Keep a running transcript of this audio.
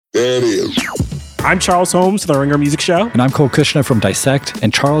There it is. I'm Charles Holmes, The Ringer Music Show. And I'm Cole Kushner from Dissect,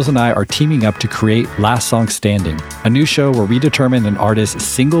 and Charles and I are teaming up to create Last Song Standing, a new show where we determine an artist's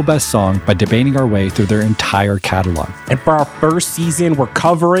single best song by debating our way through their entire catalog. And for our first season, we're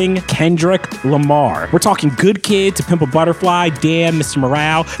covering Kendrick Lamar. We're talking Good Kid, To Pimp a Butterfly, Damn, Mr.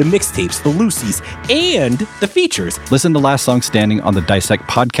 Morale, the mixtapes, the Lucy's, and the features. Listen to Last Song Standing on the Dissect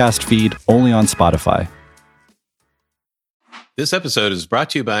podcast feed, only on Spotify. This episode is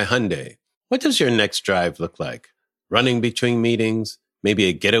brought to you by Hyundai. What does your next drive look like? Running between meetings? Maybe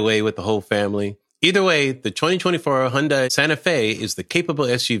a getaway with the whole family? Either way, the 2024 Hyundai Santa Fe is the capable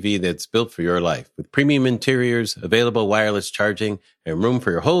SUV that's built for your life, with premium interiors, available wireless charging, and room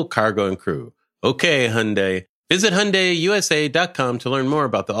for your whole cargo and crew. Okay, Hyundai. Visit HyundaiUSA.com to learn more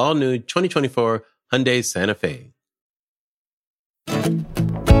about the all-new 2024 Hyundai Santa Fe.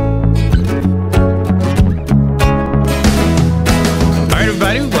 All right,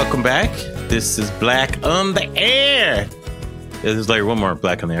 everybody, welcome back. This is Black on the Air. This is layer one more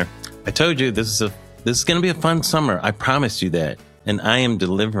Black on the Air. I told you this is going to be a fun summer. I promised you that. And I am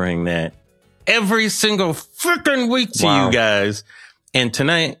delivering that every single freaking week to you guys. And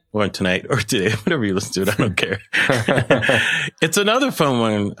tonight or today, whatever you listen to it, I don't care. It's another fun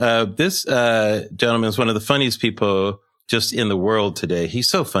one. This gentleman is one of the funniest people just in the world today. He's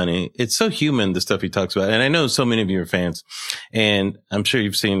so funny. It's so human, the stuff he talks about. And I know so many of you are fans, and I'm sure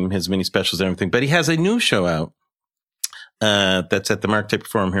you've seen his mini specials and everything, but he has a new show out that's at the Mark Taper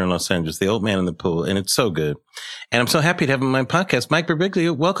Forum here in Los Angeles, The Old Man in the Pool, and it's so good. And I'm so happy to have him on my podcast. Mike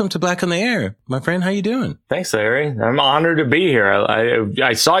Birbiglia, welcome to Black on the Air. My friend, how you doing? Thanks, Larry. I'm honored to be here.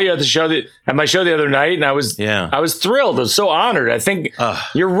 I saw you at the show at my show the other night, and I was thrilled. I was so honored. I think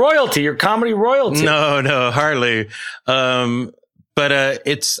you're royalty, you're comedy royalty. No, hardly. But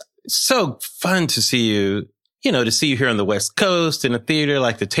it's so fun to see you, to see you here on the West Coast in a theater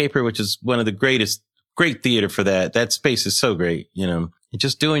like the Taper, which is one of the great theater for that. That space is so great, You're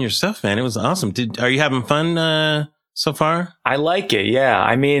just doing your stuff, man. It was awesome. Are you having fun so far? I like it. Yeah.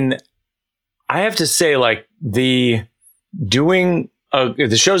 I mean, I have to say, like, the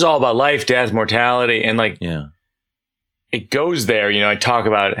show's all about life, death, mortality, and it goes there. I talk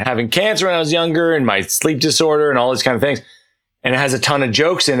about having cancer when I was younger and my sleep disorder and all these kind of things. And it has a ton of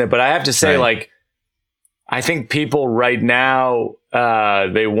jokes in it. But I have to say, I think people right now,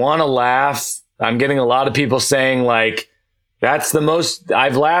 they want to laugh. I'm getting a lot of people saying, that's the most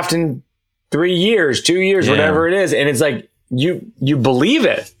I've laughed in 3 years, 2 years, whatever it is. And it's like, you believe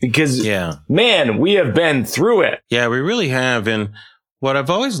it because, man, we have been through it. Yeah, we really have. And what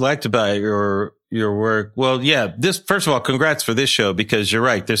I've always liked about your work, this, first of all, congrats for this show, because you're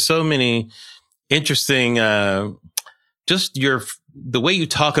right. There's so many interesting, just the way you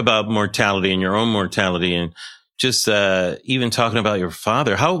talk about mortality and your own mortality, and just even talking about your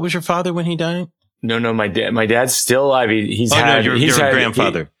father. How old was your father when he died? No, my dad's still alive. He's your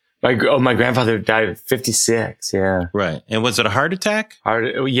grandfather. My grandfather died at 56. Yeah. Right. And was it a heart attack?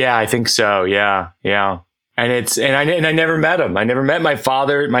 Yeah, I think so. Yeah. And I never met him. I never met my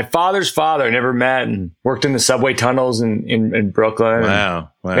father's father. I never met, and worked in the subway tunnels in Brooklyn.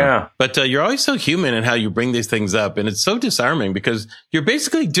 Wow. Yeah. But you're always so human in how you bring these things up. And it's so disarming because you're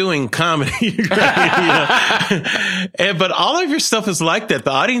basically doing comedy. But all of your stuff is like that.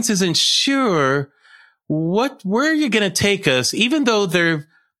 The audience isn't sure where you're going to take us, even though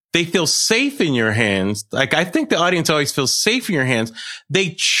they feel safe in your hands. Like, I think the audience always feels safe in your hands.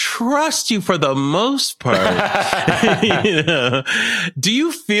 They trust you for the most part. Do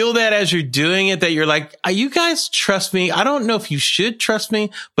you feel that as you're doing it, that you're like, you guys trust me? I don't know if you should trust me,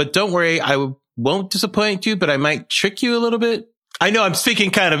 but don't worry. I won't disappoint you, but I might trick you a little bit. I know I'm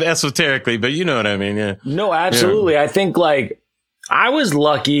speaking kind of esoterically, but you know what I mean? Yeah. No, absolutely. Yeah. I think I was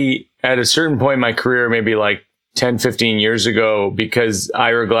lucky at a certain point in my career, maybe 10, 15 years ago, because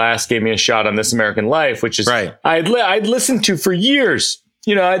Ira Glass gave me a shot on This American Life, which is right. I'd listened to for years.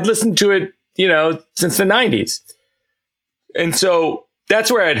 I'd listened to it, since the 90s. And so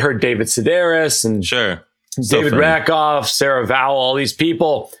that's where I'd heard David Sedaris and David Rakoff, Sarah Vowell, all these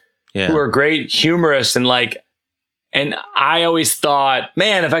people who are great humorists. And I always thought,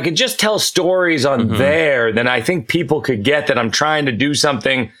 man, if I could just tell stories on there, then I think people could get that I'm trying to do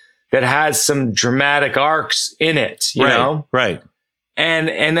something that has some dramatic arcs in it, you know? Right. And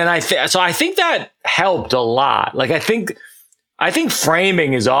then I think that helped a lot. I think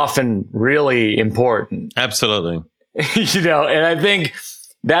framing is often really important. Absolutely. And I think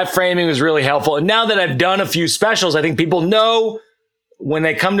that framing was really helpful. And now that I've done a few specials, I think people know when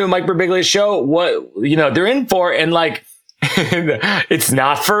they come to a Mike Birbiglia show what, they're in for. And It's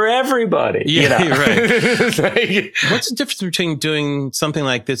not for everybody. Yeah, you know? Right. Like, what's the difference between doing something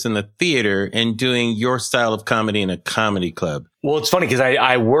like this in the theater and doing your style of comedy in a comedy club? Well, it's funny because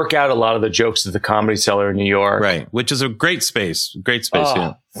I work out a lot of the jokes at the Comedy Cellar in New York. Right. Which is a great space.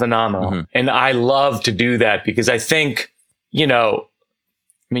 Yeah. Phenomenal. Mm-hmm. And I love to do that because I think, you know,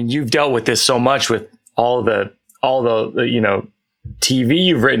 I mean, you've dealt with this so much with all the, you know, TV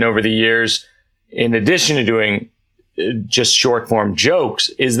you've written over the years, in addition to doing just short form jokes,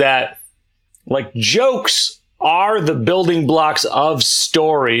 is that like jokes are the building blocks of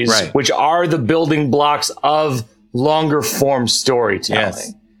stories, right, which are the building blocks of longer form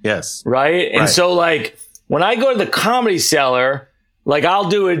storytelling. Yes. Right. And so like when I go to the Comedy Cellar, like I'll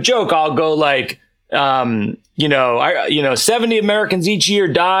do a joke. I'll go like, 70 Americans each year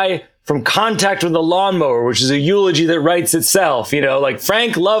die from contact with a lawnmower, which is a eulogy that writes itself. You know, like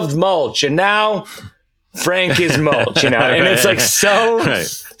Frank loved mulch and now Frank is mulch, you know, and it's like so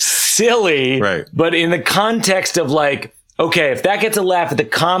silly, right? But in the context of like, okay, if that gets a laugh at the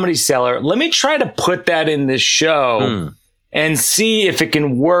Comedy Cellar, let me try to put that in this show and see if it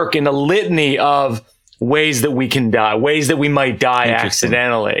can work in a litany of ways that we can die, ways that we might die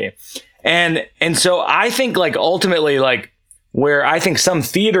accidentally. And so I think like ultimately, like where I think some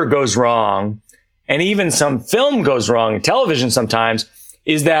theater goes wrong and even some film goes wrong in television sometimes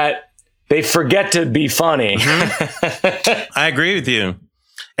is that they forget to be funny. Mm-hmm. I agree with you.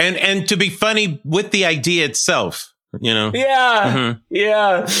 And to be funny with the idea itself, you know? Yeah. Mm-hmm.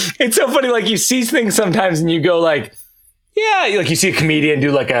 Yeah. It's so funny. Like you see things sometimes and you go like, yeah, like you see a comedian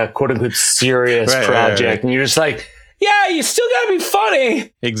do like a quote unquote serious project right. And you're just like, yeah, you still gotta be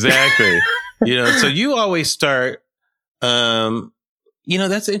funny. Exactly. You know, so you always start, you know,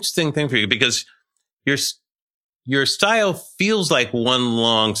 that's an interesting thing for you because your style feels like one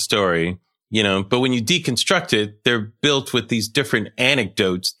long story, you know, but when you deconstruct it, they're built with these different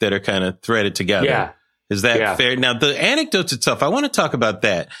anecdotes that are kind of threaded together. Yeah. Is that fair? Now, the anecdotes itself, I want to talk about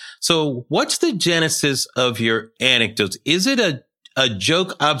that. So what's the genesis of your anecdotes? Is it a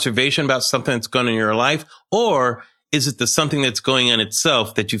joke observation about something that's going on in your life, or is it something that's going on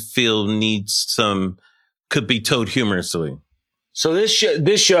itself that you feel could be told humorously? So this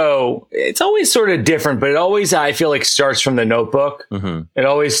show, it's always sort of different, but it always, I feel like, starts from The Notebook. Mm-hmm. It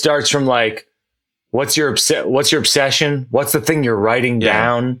always starts from like, what's your obsession? What's the thing you're writing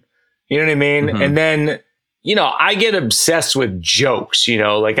down? You know what I mean? Mm-hmm. And then, you know, I get obsessed with jokes, you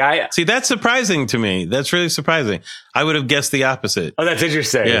know, like see, that's surprising to me. That's really surprising. I would have guessed the opposite. Oh, that's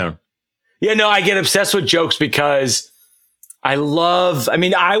interesting. Yeah. Yeah, no, I get obsessed with jokes because I was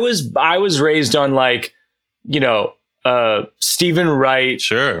raised on like, you know, Stephen Wright,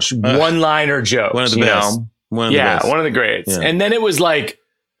 one-liner jokes. One of the best. One of the greats. Yeah. And then it was like,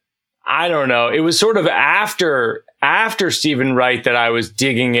 I don't know. It was sort of after Stephen Wright that I was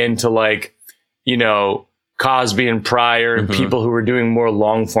digging into like, you know, Cosby and Pryor and people who were doing more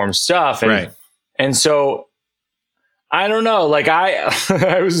long form stuff. And so I don't know, like I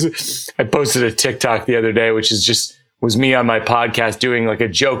posted a TikTok the other day, which was me on my podcast doing like a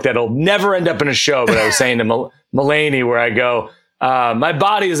joke that'll never end up in a show. But I was saying to Mulaney where I go, my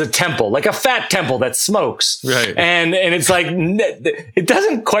body is a temple, like a fat temple that smokes. Right. And it's like, it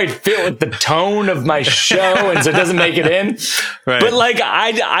doesn't quite fit with the tone of my show. And so it doesn't make it in. Right. But like,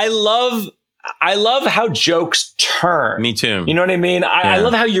 I love how jokes turn. Me too. You know what I mean? I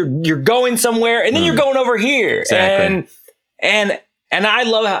love how you're going somewhere and then you're going over here. Exactly. And I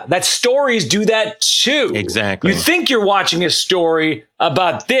love how that stories do that too. Exactly. You think you're watching a story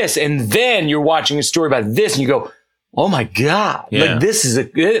about this and then you're watching a story about this and you go, oh my God, like this is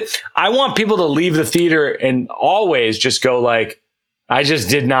I want people to leave the theater and always just go like, I just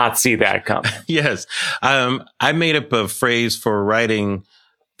did not see that coming. Yes. I made up a phrase for writing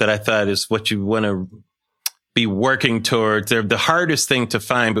that I thought is what you want to be working towards. They're the hardest thing to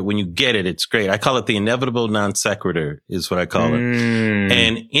find, but when you get it, it's great. I call it the inevitable non sequitur is what I call it.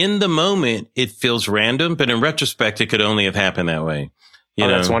 And in the moment, it feels random, but in retrospect, it could only have happened that way. You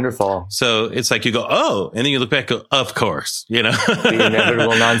know? That's wonderful. So it's like you go, oh, and then you look back, go, of course, you know, the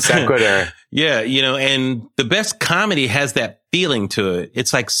inevitable non sequitur. Yeah. You know, and the best comedy has that feeling to it.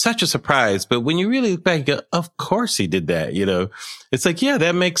 It's like such a surprise. But when you really look back, you go, of course he did that. You know, it's like, yeah,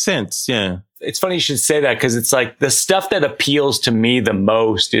 that makes sense. Yeah. It's funny you should say that because it's like the stuff that appeals to me the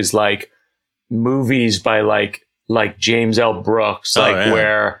most is like movies by like James L. Brooks,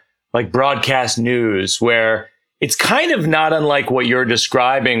 where like broadcast news, where it's kind of not unlike what you're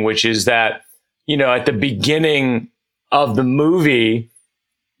describing, which is that, you know, at the beginning of the movie,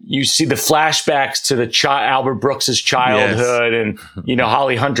 you see the flashbacks to the Albert Brooks's childhood and, you know,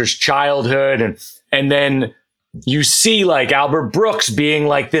 Holly Hunter's childhood. And then you see like Albert Brooks being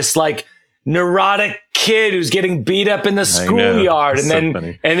like this like neurotic kid who's getting beat up in the schoolyard, and then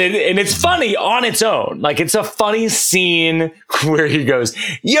funny. and it's funny on its own. Like it's a funny scene where he goes,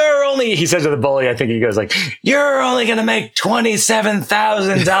 he says to the bully, I think he goes like, "You're only gonna make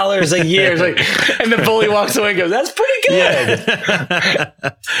 $27,000 a year." Like, and the bully walks away and goes, "That's pretty good." Yeah.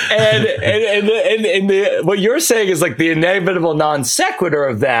 and what you're saying is like the inevitable non sequitur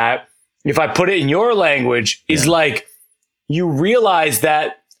of that, if I put it in your language, is like you realize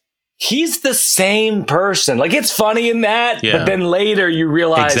that he's the same person. Like it's funny in that, but then later you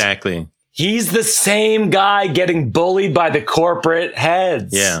realize exactly he's the same guy getting bullied by the corporate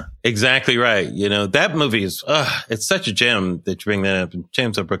heads. Yeah, exactly right. You know, that movie is, it's such a gem that you bring that up. And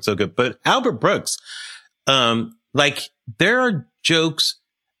James L. Brooks so good. But Albert Brooks, like there are jokes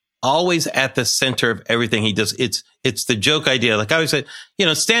always at the center of everything he does. It's the joke idea. Like I always say, you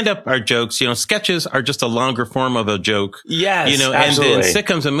know, stand up are jokes, you know, sketches are just a longer form of a joke. Yes, you know, absolutely. And then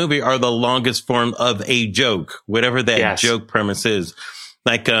sitcoms and movie are the longest form of a joke, whatever that joke premise is.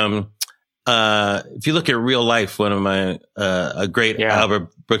 Like, if you look at Real Life, one of my, a great Albert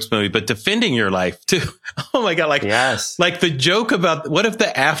Brooks movie, but Defending Your Life too. Oh my God. Like, like the joke about what if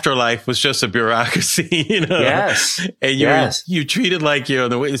the afterlife was just a bureaucracy, you know? Yes. And you treat it like you're on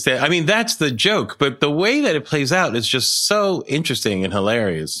the witness stand. I mean, that's the joke, but the way that it plays out is just so interesting and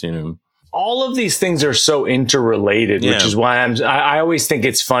hilarious, you know? All of these things are so interrelated, which is why I always think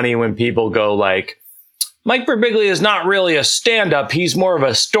it's funny when people go like, Mike Birbiglia is not really a stand-up. He's more of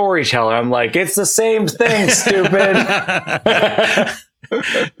a storyteller. I'm like, it's the same thing, stupid.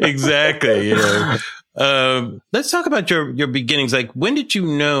 Exactly. You know, let's talk about your beginnings. Like, when did you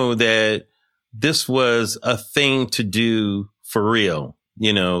know that this was a thing to do for real?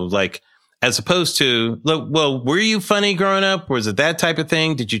 You know, like, as opposed to, well, were you funny growing up? Was it that type of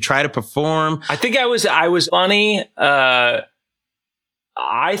thing? Did you try to perform? I think I was funny.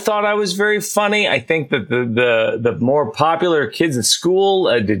 I thought I was very funny. I think that the more popular kids in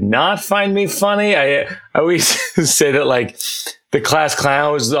school did not find me funny. I always say that like the class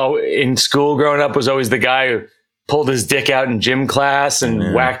clown was in school growing up was always the guy who pulled his dick out in gym class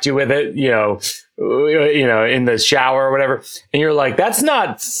and whacked you with it, you know, in the shower or whatever. And you're like, that's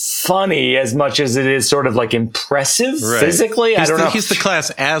not funny as much as it is sort of like impressive physically. I don't know. He's the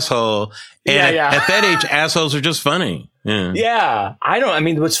class asshole. And at that age, assholes are just funny. Yeah. I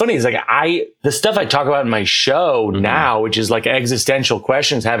mean, what's funny is like the stuff I talk about in my show now, which is like existential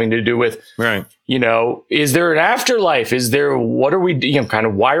questions having to do with, you know, is there an afterlife? What are we, you know, kind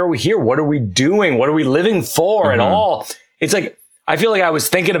of, why are we here? What are we doing? What are we living for at all? It's like, I feel like I was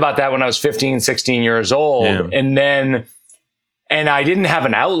thinking about that when I was 15, 16 years old. And I didn't have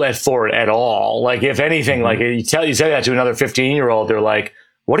an outlet for it at all. Like, if anything, like you say that to another 15-year-old, they're like,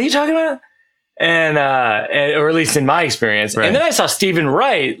 what are you talking about? And or at least in my experience. And then I saw Stephen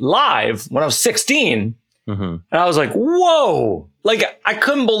Wright live when I was 16. And I was like, whoa, like I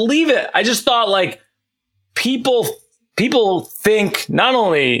couldn't believe it. I just thought like people think not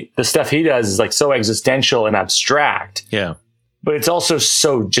only the stuff he does is like so existential and abstract. But it's also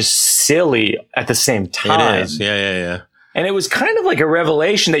so just silly at the same time. It is. Yeah. And it was kind of like a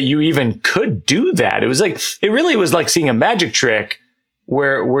revelation that you even could do that. It was like, it really was like seeing a magic trick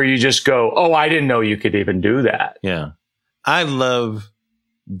where you just go, oh, I didn't know you could even do that. Yeah. I love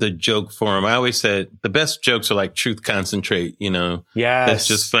the joke form. I always said the best jokes are like truth concentrate, you know? That's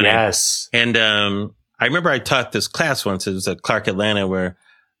just funny. And I remember I taught this class once. It was at Clark Atlanta where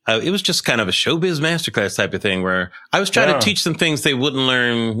it was just kind of a showbiz masterclass type of thing where I was trying to teach them things they wouldn't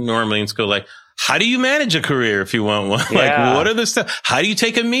learn normally in school. Like, how do you manage a career if you want one? Like, what are the stuff? How do you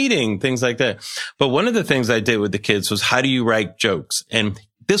take a meeting? Things like that. But one of the things I did with the kids was, how do you write jokes? And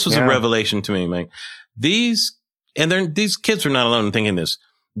this was a revelation to me, Mike. These kids were not alone in thinking this.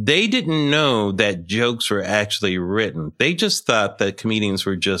 They didn't know that jokes were actually written. They just thought that comedians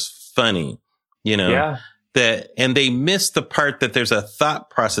were just funny, you know? And they missed the part that there's a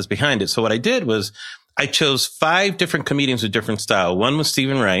thought process behind it. So what I did was I chose 5 different comedians with different style. One was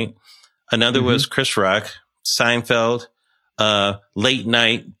Stephen Wright. Another was Chris Rock, Seinfeld, late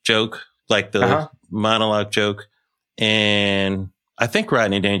night joke, like the monologue joke. And I think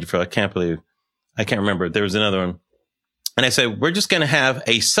Rodney Dangerfield. I can't remember. There was another one. And I said, we're just going to have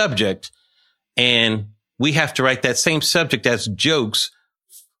a subject and we have to write that same subject as jokes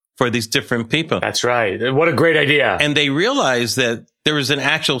for these different people. That's right. What a great idea. And they realized that there was an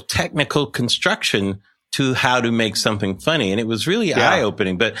actual technical construction to how to make something funny. And it was really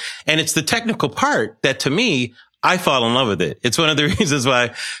eye-opening. And it's the technical part that, to me, I fall in love with it. It's one of the reasons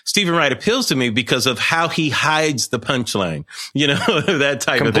why Stephen Wright appeals to me, because of how he hides the punchline, you know, that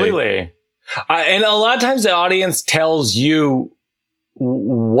type of thing. And a lot of times the audience tells you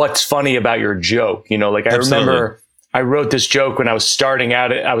what's funny about your joke. You know, like I remember I wrote this joke when I was starting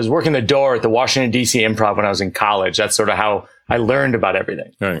out. I was working the door at the Washington, D.C. Improv when I was in college. That's sort of how I learned about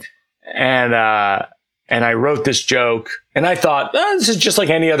everything. Right. And I wrote this joke and I thought, this is just like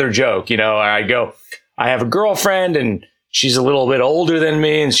any other joke. You know, I have a girlfriend and she's a little bit older than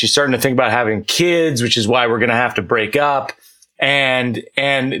me and she's starting to think about having kids, which is why we're going to have to break up. And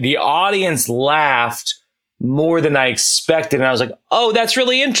the audience laughed more than I expected. And I was like, oh, that's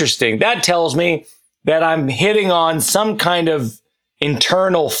really interesting. That tells me that I'm hitting on some kind of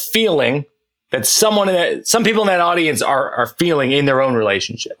internal feeling that some people in that audience are feeling in their own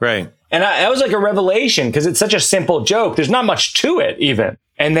relationship. Right. And that was like a revelation because it's such a simple joke. There's not much to it even.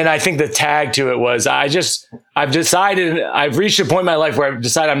 And then I think the tag to it was I've reached a point in my life where I've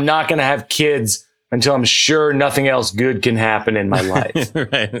decided I'm not going to have kids until I'm sure nothing else good can happen in my life.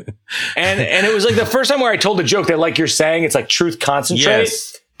 Right. And it was like the first time where I told a joke that, like you're saying, it's like truth concentrate.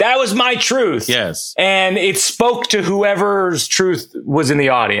 Yes. That was my truth. Yes. And it spoke to whoever's truth was in the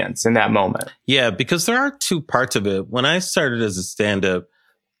audience in that moment. Yeah, because there are two parts of it. When I started as a stand-up,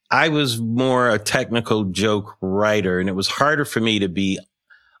 I was more a technical joke writer, and it was harder for me to be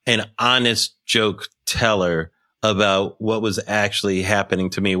an honest joke teller about what was actually happening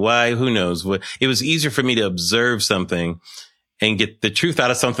to me. Why? Who knows? It was easier for me to observe something and get the truth out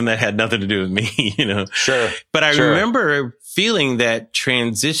of something that had nothing to do with me, you know? Sure. But I remember feeling that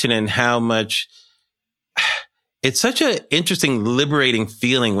transition and how much it's such an interesting, liberating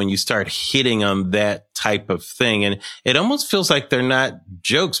feeling when you start hitting on that type of thing. And it almost feels like they're not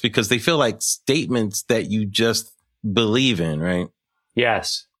jokes because they feel like statements that you just believe in, right?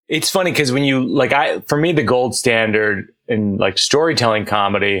 Yes. It's funny because when you for me, the gold standard in like storytelling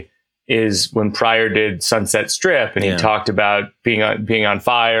comedy is when Pryor did Sunset Strip and he talked about being on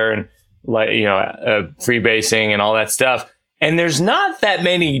fire and freebasing and all that stuff. And there's not that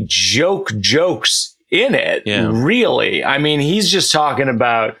many jokes in it, really. I mean, he's just talking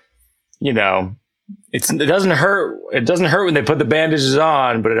about, you know, it doesn't hurt. It doesn't hurt when they put the bandages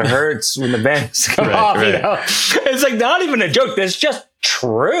on, but it hurts when the bandages come off. Right. You know? It's like not even a joke. That's just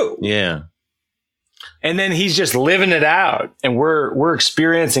true. Yeah. And then he's just living it out and we're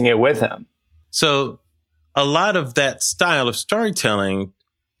experiencing it with him. So a lot of that style of storytelling,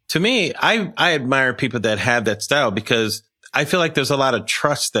 to me, I admire people that have that style because I feel like there's a lot of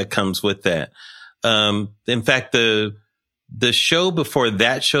trust that comes with that. In fact, the show before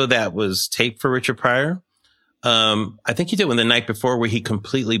that show that was taped for Richard Pryor, I think he did one the night before where he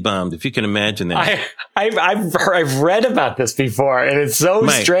completely bombed. If you can imagine that. I've read about this before and it's so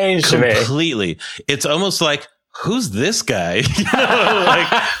strange to me. Completely. It's almost like, who's this guy? You know,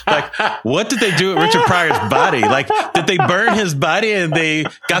 like, what did they do with Richard Pryor's body? Like, did they burn his body and they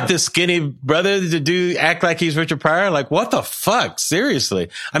got this skinny brother to act like he's Richard Pryor? Like, what the fuck?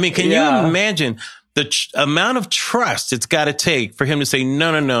 Seriously. I mean, can you imagine the amount of trust it's got to take for him to say,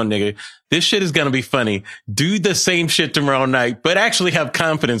 no, nigga, this shit is going to be funny. Do the same shit tomorrow night, but actually have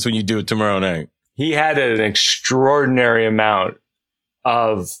confidence when you do it tomorrow night. He had an extraordinary amount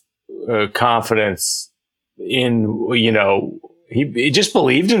of confidence in, you know, he just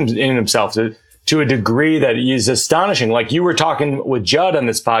believed in himself to a degree that is astonishing. Like you were talking with Judd on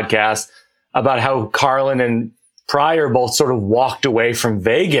this podcast about how Carlin and Pryor both sort of walked away from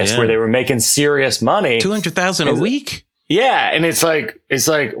Vegas where they were making serious money. $200,000 a week. Yeah. And it's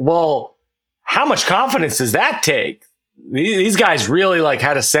like, well, how much confidence does that take? These guys really like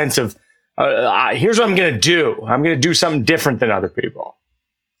had a sense of, here's what I'm going to do. I'm going to do something different than other people.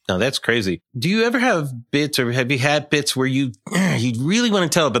 No, that's crazy. Do you ever have bits or have you had bits where you really want to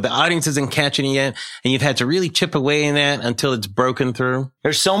tell it, but the audience isn't catching it yet and you've had to really chip away in that until it's broken through?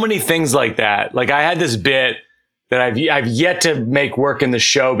 There's so many things like that. Like I had this bit that I've yet to make work in the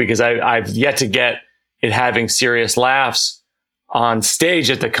show because I've yet to get it having serious laughs on stage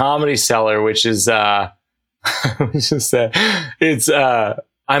at the Comedy Cellar, which is, I'm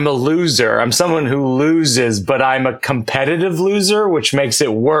a loser. I'm someone who loses, but I'm a competitive loser, which makes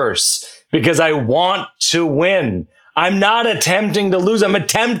it worse because I want to win. I'm not attempting to lose. I'm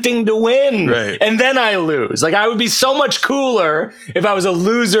attempting to win. Right. And then I lose. Like I would be so much cooler if I was a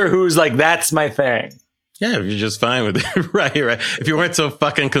loser who's like, that's my thing. Yeah, if you're just fine with it. Right. If you weren't so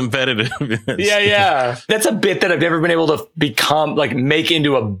fucking competitive. Yeah. That's a bit that I've never been able to become, like, make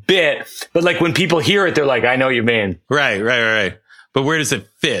into a bit. But, like, when people hear it, they're like, I know what you mean. Right. But where does it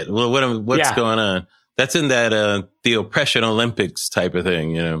fit? Well, what's going on? That's in that the oppression Olympics type of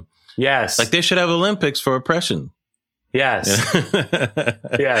thing, you know? Yes. Like, they should have Olympics for oppression. Yes.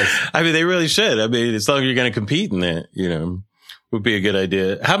 Yes. I mean, they really should. I mean, as long as you're going to compete in that, you know. would be a good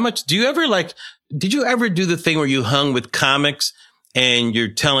idea. How much do you ever did you ever do the thing where you hung with comics and you're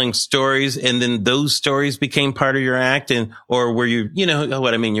telling stories and then those stories became part of your act? Or were you, you know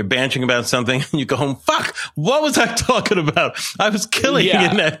what I mean? You're bantering about something and you go home, fuck, what was I talking about? I was killing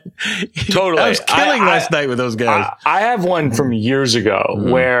in that. Totally. I was killing last night with those guys. I have one from years ago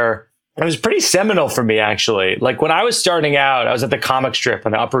where it was pretty seminal for me, actually. Like when I was starting out, I was at the comic strip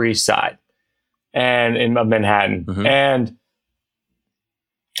on the Upper East Side and in Manhattan. And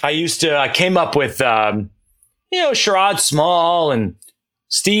I came up with, Sherrod Small and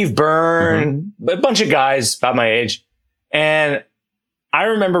Steve Byrne, a bunch of guys about my age. And I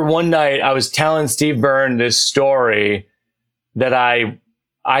remember one night I was telling Steve Byrne this story that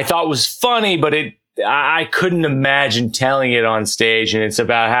I thought was funny, but I couldn't imagine telling it on stage. And it's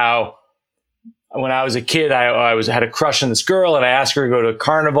about how when I was a kid, I had a crush on this girl and I asked her to go to a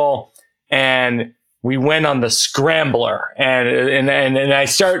carnival and we went on the Scrambler and I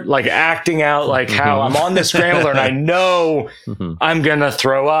start like acting out like how I'm on the Scrambler and I know I'm going to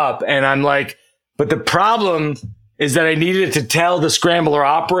throw up. And I'm like, but the problem is that I needed to tell the Scrambler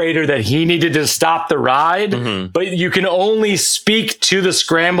operator that he needed to stop the ride, but you can only speak to the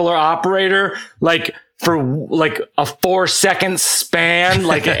Scrambler operator like for like a 4-second span,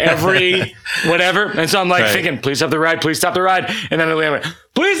 like every whatever. And so I'm like thinking, please stop the ride, please stop the ride. And then I went,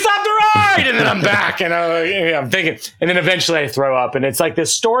 please stop the ride. And then I'm back and I'm thinking, and then eventually I throw up. And it's like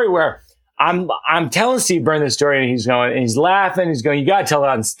this story where I'm telling Steve Byrne this story and he's going, and he's laughing. He's going, you got to tell it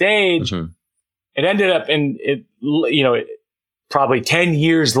on stage. It ended up probably 10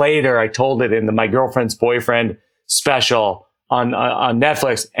 years later, I told it in the My Girlfriend's Boyfriend special on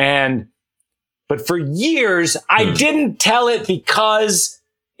Netflix. But for years, I didn't tell it because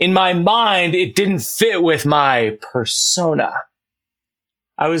in my mind, it didn't fit with my persona.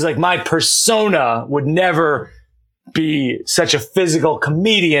 I was like, my persona would never be such a physical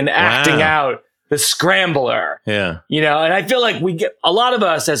comedian acting out the Scrambler. Yeah. And I feel like a lot of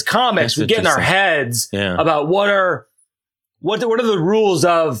us as comics, we get in our heads about what are the rules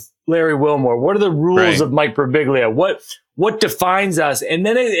of Larry Wilmore? What are the rules of Mike Birbiglia? What defines us? And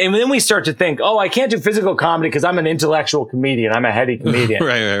then we start to think, oh, I can't do physical comedy because I'm an intellectual comedian. I'm a heady comedian.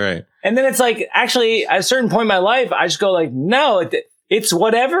 Right. And then it's like, actually, at a certain point in my life, I just go like, no, it's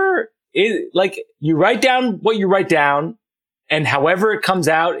whatever. Like you write down what you write down and however it comes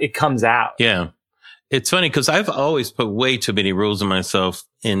out, it comes out. Yeah. It's funny because I've always put way too many rules on myself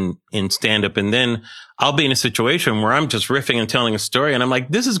in stand-up. And then I'll be in a situation where I'm just riffing and telling a story. And I'm like,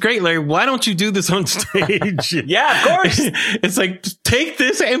 this is great, Larry. Why don't you do this on stage? Yeah, of course. It's like, take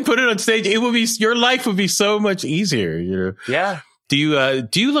this and put it on stage. Your life would be so much easier. Yeah. Do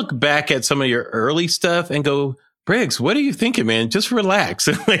you look back at some of your early stuff and go, Briggs, what are you thinking, man? Just relax.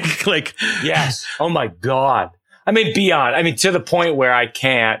 like, yes. Oh my God. I mean, to the point where I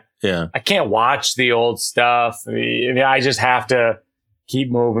can't watch the old stuff. I just have to keep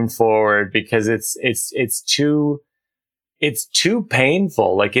moving forward because it's too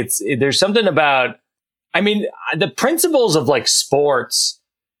painful. Like there's something about, the principles of like sports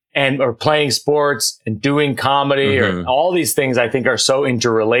or playing sports and doing comedy or all these things I think are so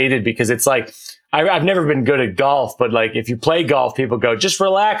interrelated because it's like, I've never been good at golf, but like if you play golf, people go, just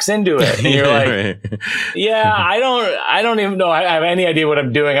relax into it. And you're like, yeah, I don't even know I have any idea what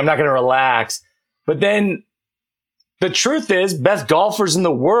I'm doing. I'm not going to relax. But then the truth is best golfers in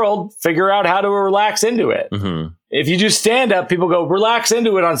the world figure out how to relax into it. If you do stand up, people go, relax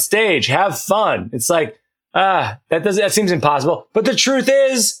into it on stage, have fun. It's like, that seems impossible. But the truth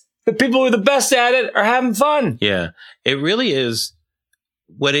is the people who are the best at it are having fun. Yeah, it really is.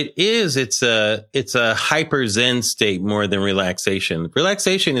 What it is, it's a hyper Zen state more than relaxation.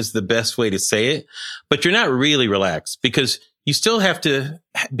 Relaxation is the best way to say it, but you're not really relaxed because you still have to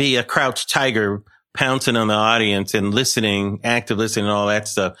be a crouched tiger pouncing on the audience and listening, active listening and all that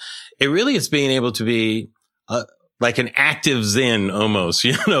stuff. It really is being able to be like an active Zen almost,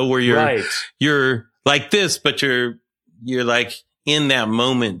 where you're like this, but you're like in that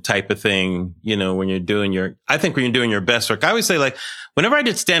moment type of thing, when you're doing your best work. I always say like, whenever I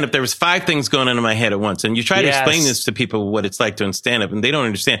did stand up, there was 5 things going on in my head at once. And you try to explain this to people, what it's like doing stand up and they don't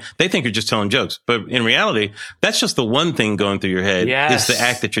understand. They think you're just telling jokes, but in reality, that's just the one thing going through your head is the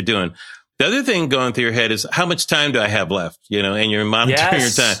act that you're doing. The other thing going through your head is how much time do I have left, and you're monitoring your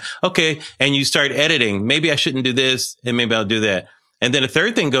time. Okay. And you start editing. Maybe I shouldn't do this and maybe I'll do that. And then a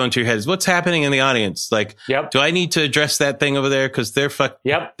third thing going to your head is what's happening in the audience. Like, do I need to address that thing over there? Cause they're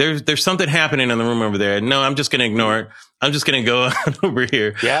there's something happening in the room over there. No, I'm just going to ignore it. I'm just going to go on over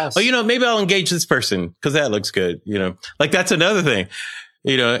here. Yes. Oh, maybe I'll engage this person cause that looks good. Like that's another thing.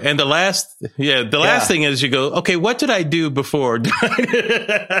 You know, and the last thing is you go, okay, what did I do before? Did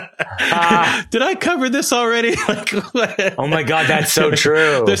I cover this already? Oh my God, that's so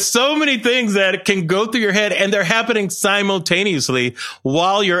true. There's so many things that can go through your head and they're happening simultaneously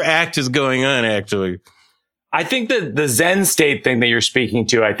while your act is going on, actually. I think that the Zen state thing that you're speaking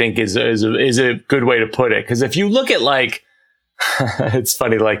to, I think is a good way to put it. Because if you look at like, it's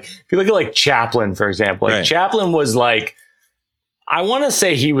funny, like if you look at like Chaplin, for example, like Chaplin was like, I want to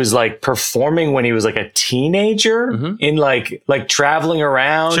say he was like performing when he was like a teenager in like traveling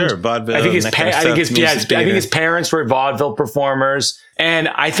around. Sure, vaudeville. I think his parents were vaudeville performers. And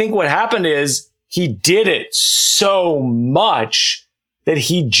I think what happened is he did it so much that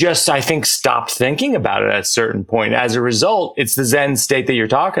he just, I think, stopped thinking about it at a certain point. As a result, it's the Zen state that you're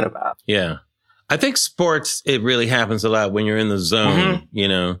talking about. Yeah. I think sports, it really happens a lot when you're in the zone, you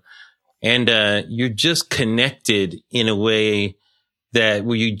know, and you're just connected in a way that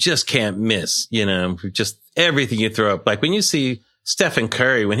where you just can't miss, you know, just everything you throw up. Like when you see Stephen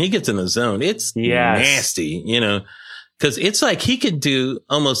Curry, when he gets in the zone, it's nasty, you know, because it's like he could do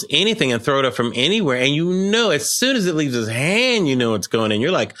almost anything and throw it up from anywhere. And you know, as soon as it leaves his hand, you know it's going in.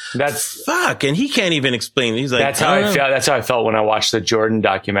 You're like, that's fuck. And he can't even explain. He's like, that's how I felt. That's how I felt when I watched the Jordan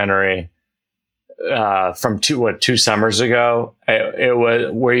documentary from two summers ago. It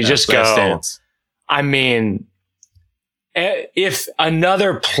was where you just go, Dance. I mean, if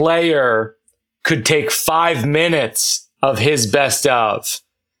another player could take 5 minutes of his best of,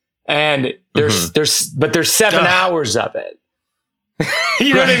 and there's 7 hours of it.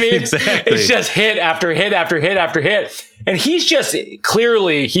 You know what I mean? Exactly. It's just hit after hit after hit after hit. And he's just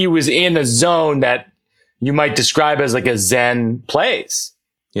clearly he was in a zone that you might describe as like a Zen place.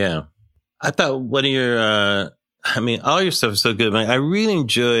 Yeah. I thought one of your, all your stuff is so good. I really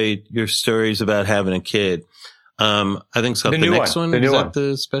enjoyed your stories about having a kid. I think it's called the next one. The new one.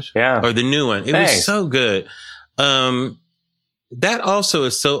 The special? Yeah. Or the new one. It was so good. That also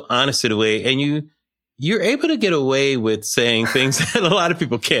is so honest in a way. And you're able to get away with saying things that a lot of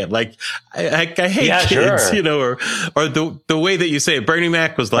people can't. Like, I hate kids, you know, or the way that you say it. Bernie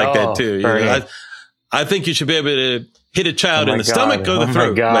Mac was like that too. You know, I think you should be able to hit a child in the stomach or the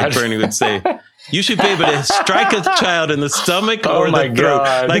throat, like Bernie would say. You should be able to strike a child in the stomach or the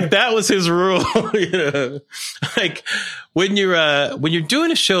throat. Like that was his rule, you know. Like when you're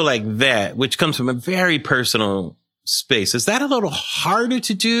doing a show like that, which comes from a very personal space, is that a little harder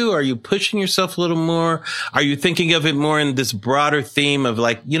to do? Are you pushing yourself a little more? Are you thinking of it more in this broader theme of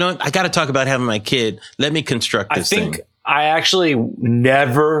like, you know, I got to talk about having my kid. Let me construct this thing. I actually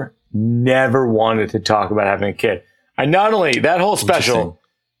never wanted to talk about having a kid. I not only that whole special,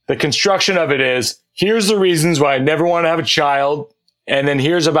 the construction of it is, here's the reasons why I never want to have a child. And then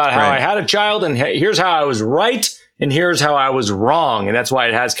here's about how I had a child, and here's how I was right. And here's how I was wrong. And that's why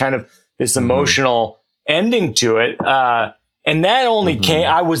it has kind of this emotional ending to it. And that only came,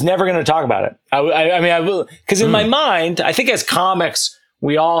 I was never going to talk about it. I mean, I will, because in my mind, I think as comics,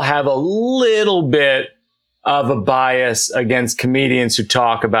 we all have a little bit of a bias against comedians who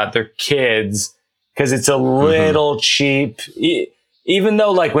talk about their kids because it's a little cheap. Even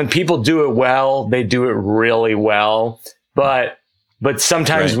though, like, when people do it well, they do it really well. But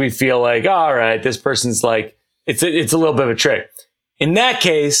sometimes we feel like, all right, this person's like, it's a little bit of a trick. In that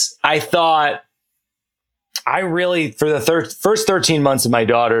case, I thought I really, for the first 13 months of my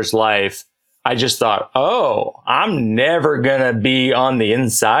daughter's life, I just thought, oh, I'm never going to be on the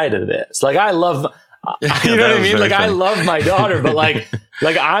inside of this. Like, I love, you know what I mean? Like, funny. I love my daughter, but like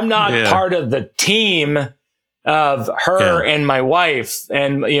I'm not part of the team of her and my wife,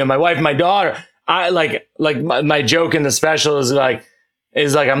 and you know, my wife and my daughter. I like my joke in the special is like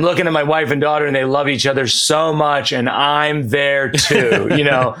I'm looking at my wife and daughter and they love each other so much, and I'm there too. You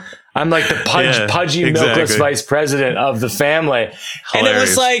know, I'm like the pudgy, milkless vice president of the family. Hilarious. And it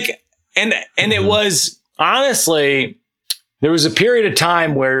was like, and it was honestly, there was a period of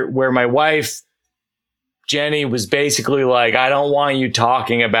time where my wife Jenny was basically like, I don't want you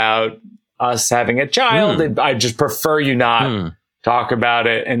talking about us having a child. I just prefer you not talk about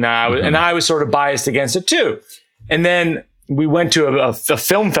it. And I was sort of biased against it too. And then we went to a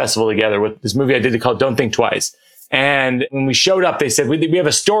film festival together with this movie I did called Don't Think Twice. And when we showed up, they said, we have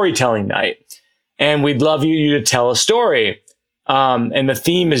a storytelling night and we'd love you to tell a story. And the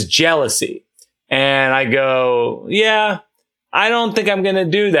theme is jealousy. And I go, yeah, I don't think I'm going to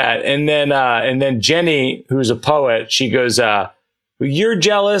do that. And then Jenny, who's a poet, she goes, you're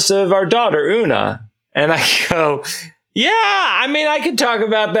jealous of our daughter, Una. And I go, yeah, I mean, I could talk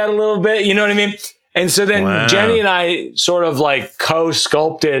about that a little bit. You know what I mean? And so then Jenny and I sort of like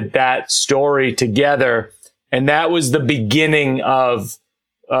co-sculpted that story together. And that was the beginning of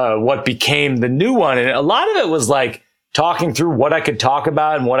what became the new one. And a lot of it was like talking through what I could talk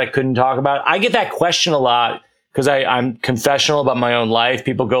about and what I couldn't talk about. I get that question a lot because I'm confessional about my own life.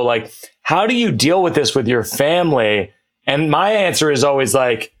 People go like, how do you deal with this with your family? And my answer is always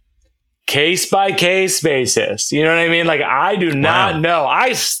like, case by case basis. You know what I mean? Like, I do not know.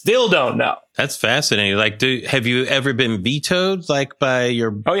 I still don't know. That's fascinating. Like, have you ever been vetoed like by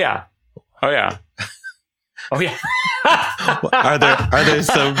your... Oh yeah. Are there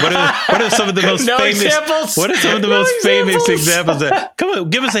some, what are some of the most famous examples? What are some of the most famous examples? Come on,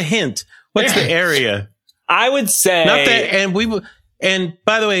 give us a hint. What's the area? I would say not that, and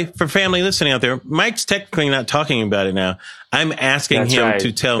by the way, for family listening out there, Mike's technically not talking about it now. I'm asking him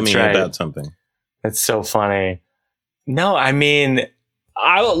to tell me about something. That's so funny. No, I mean,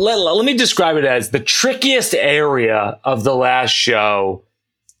 let me describe it as the trickiest area of the last show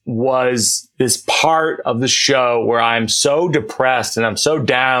was this part of the show where I'm so depressed and I'm so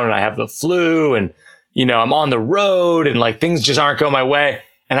down and I have the flu and, you know, I'm on the road and like things just aren't going my way.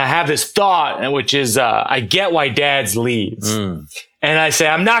 And I have this thought, which is, I get why dads leave. And I say,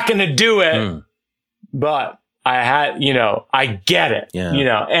 I'm not going to do it, but I get it, you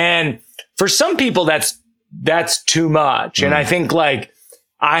know, and for some people that's too much. And I think like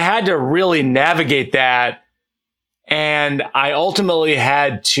I had to really navigate that. And I ultimately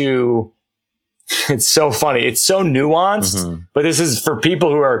had to, it's so funny. It's so nuanced, but this is for people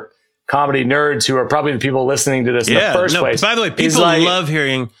who are comedy nerds who are probably the people listening to this in the first place. By the way, people love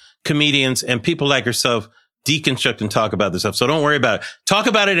hearing comedians and people like yourself deconstruct and talk about this stuff. So don't worry about it. Talk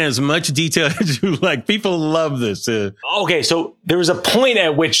about it in as much detail as you like. People love this. Okay. So there was a point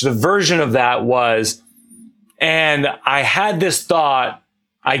at which the version of that was, and I had this thought,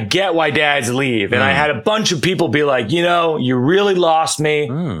 I get why dads leave. And I had a bunch of people be like, you know, you really lost me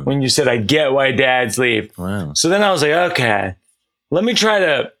when you said, I get why dads leave. Wow. So then I was like, okay, let me try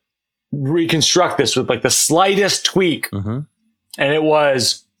to reconstruct this with like the slightest tweak. And it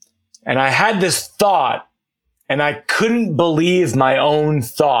was, and I had this thought and I couldn't believe my own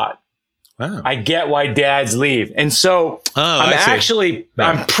thought. Wow. I get why dads leave. And so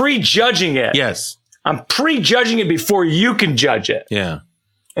I'm prejudging it. Yes. I'm prejudging it before you can judge it. Yeah.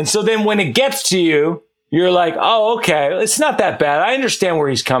 And so then when it gets to you, you're like, oh, okay, it's not that bad. I understand where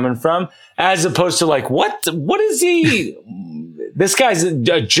he's coming from, as opposed to like, what is he? This guy's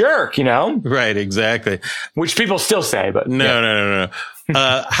a jerk, you know? Right, exactly. Which people still say, but no.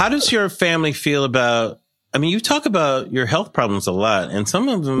 How does your family feel about, I mean, you talk about your health problems a lot, and some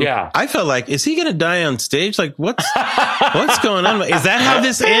of them, I felt like, is he going to die on stage? Like, what's going on? Is that how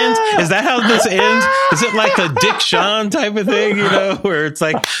this ends? Is it like a Dick Shawn type of thing, you know, where it's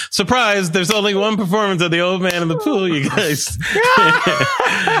like, surprise, there's only one performance of the old man in the pool, you guys.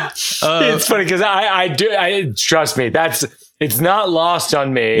 It's funny because I trust me, it's not lost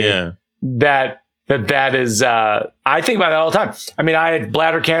on me that is, I think about that all the time. I mean, I had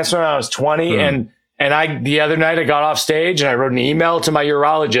bladder cancer when I was 20 and the other night I got off stage and I wrote an email to my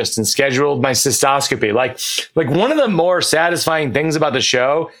urologist and scheduled my cystoscopy. Like one of the more satisfying things about the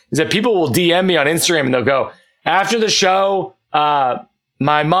show is that people will DM me on Instagram and they'll go, after the show,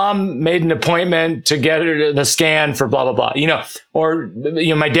 my mom made an appointment to get her the scan for blah, blah, blah, you know, or, you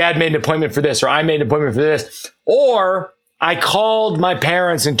know, my dad made an appointment for this, or I made an appointment for this, or I called my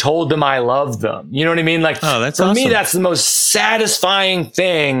parents and told them I loved them. You know what I mean? Like, that's for awesome. me, that's the most satisfying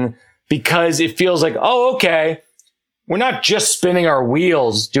thing. Because it feels like, oh, okay, we're not just spinning our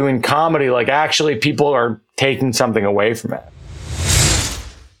wheels doing comedy. Like actually people are taking something away from it.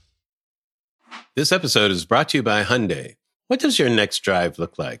 This episode is brought to you by Hyundai. What does your next drive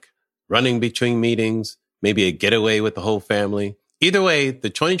look like? Running between meetings? Maybe a getaway with the whole family? Either way, the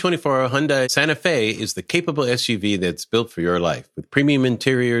 2024 Hyundai Santa Fe is the capable SUV that's built for your life. With premium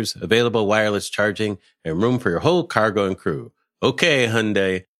interiors, available wireless charging, and room for your whole cargo and crew. Okay,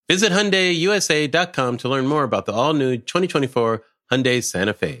 Hyundai. Visit HyundaiUSA.com to learn more about the all-new 2024 Hyundai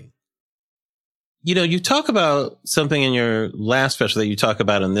Santa Fe. You know, you talk about something in your last special that you talk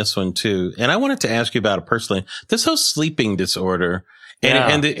about in this one too. And I wanted to ask you about it personally. This whole sleeping disorder.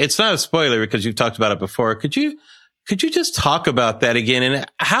 And it's not a spoiler because you've talked about it before. Could you just talk about that again? And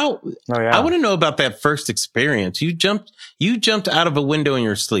how, I want to know about that first experience. You jumped out of a window in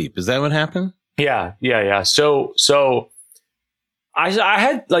your sleep. Is that what happened? Yeah. So I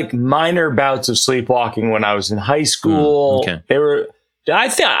had like minor bouts of sleepwalking when I was in high school. They were,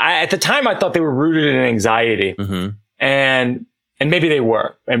 at the time I thought they were rooted in anxiety, and maybe they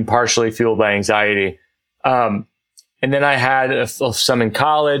were, and partially fueled by anxiety. And then I had some in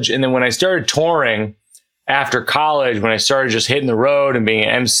college. And then when I started touring after college, when I started just hitting the road and being an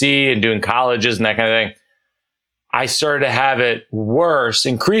MC and doing colleges and that kind of thing, I started to have it worse,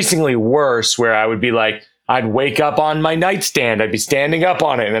 increasingly worse, where I would be like, I'd wake up on my nightstand. I'd be standing up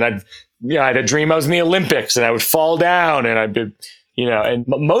on it, and then I had a dream I was in the Olympics, and I would fall down, and I'd be, and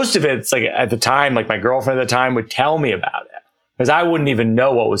most of it's like at the time, like my girlfriend at the time would tell me about it because I wouldn't even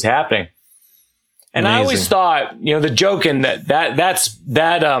know what was happening. And Amazing. I always thought, the joke in in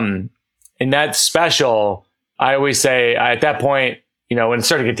that special, I always say at that point, when it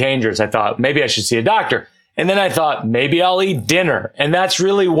started to get dangerous, I thought maybe I should see a doctor. And then I thought maybe I'll eat dinner. And that's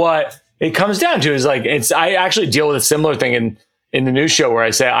really what it comes down to is like, I actually deal with a similar thing in the new show where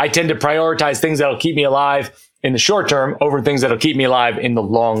I say I tend to prioritize things that'll keep me alive in the short term over things that'll keep me alive in the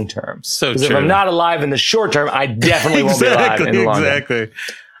long term. So true. If I'm not alive in the short term, I definitely won't be alive in the long term. Exactly.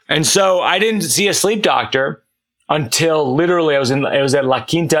 And so I didn't see a sleep doctor until literally I was at La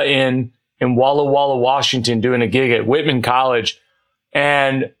Quinta Inn in Walla Walla, Washington, doing a gig at Whitman College.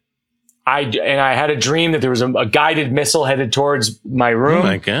 And I had a dream that there was a guided missile headed towards my room. Oh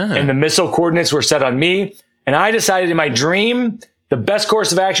my God. And the missile coordinates were set on me. And I decided in my dream, the best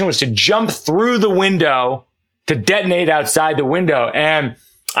course of action was to jump through the window to detonate outside the window. And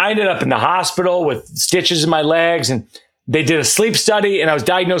I ended up in the hospital with stitches in my legs, and they did a sleep study, and I was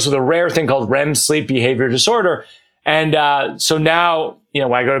diagnosed with a rare thing called REM sleep behavior disorder. And so now,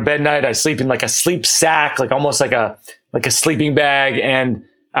 when I go to bed at night, I sleep in like a sleep sack, like almost like a sleeping bag. And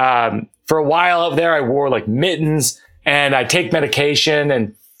for a while up there, I wore like mittens, and I take medication,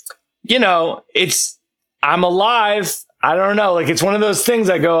 and I'm alive. I don't know. Like, it's one of those things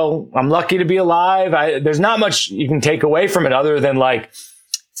I go, I'm lucky to be alive. There's not much you can take away from it other than like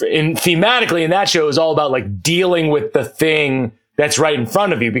thematically in that show, it was all about like dealing with the thing that's right in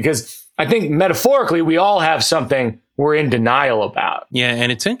front of you. Because I think metaphorically, we all have something we're in denial about. Yeah.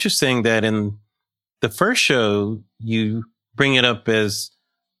 And it's interesting that in the first show, you bring it up as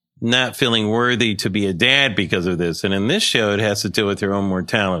not feeling worthy to be a dad because of this. And in this show, it has to do with your own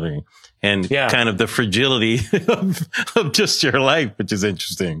mortality and kind of the fragility of just your life, which is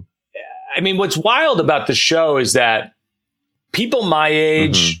interesting. I mean, what's wild about the show is that people my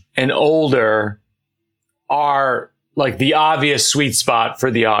age and older are like the obvious sweet spot for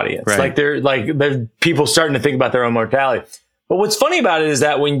the audience. Right. Like they're people starting to think about their own mortality. But what's funny about it is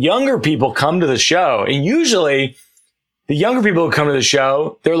that when younger people come to the show, and usually the younger people who come to the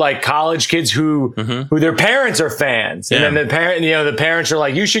show, they're like college kids who their parents are fans. And then the parents are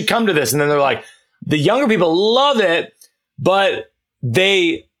like, you should come to this. And then they're like, the younger people love it, but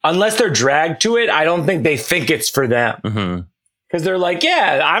unless they're dragged to it, I don't think they think it's for them. Because they're like,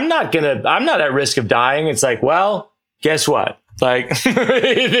 I'm not at risk of dying. It's like, well, guess what? Like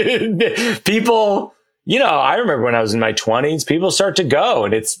people, I remember when I was in my 20s, people start to go,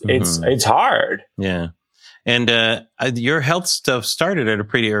 and it's hard. Yeah. And your health stuff started at a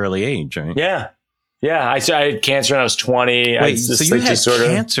pretty early age, right? Yeah. Yeah. I had cancer when I was 20. Wait, so you had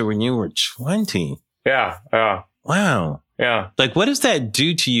cancer when you were 20? Yeah. Wow. Yeah. Like, what does that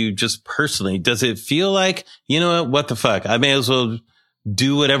do to you just personally? Does it feel like, what the fuck? I may as well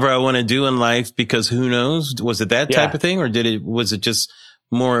do whatever I want to do in life because who knows? Was it that type of thing, or was it just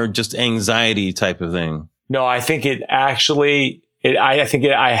more just anxiety type of thing? No, I think it actually, I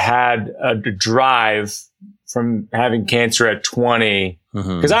had a drive from having cancer at 20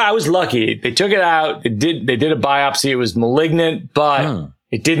 because I was lucky. They took it out. They did a biopsy. It was malignant, but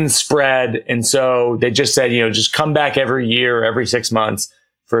it didn't spread. And so they just said, just come back every year, every 6 months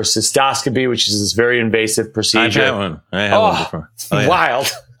for a cystoscopy, which is this very invasive procedure. I've had one. I had one before.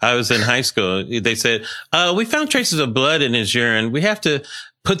 Wild. I was in high school. They said, we found traces of blood in his urine. We have to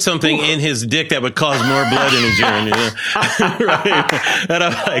put something in his dick that would cause more blood in his urine. Right? And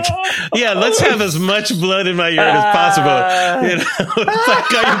I'm like, let's have as much blood in my urine as possible. It's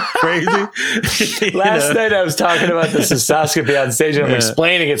like, are you crazy? Last night I was talking about the cystoscopy on stage, and I'm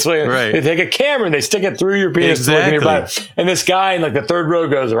explaining it. So they take a camera and they stick it through your penis to look in your body. And this guy in like the third row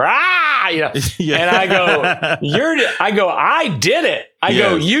goes, "Rah!" And I go, I did it. I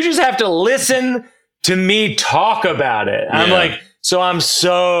go, you just have to listen to me talk about it. I'm like, so I'm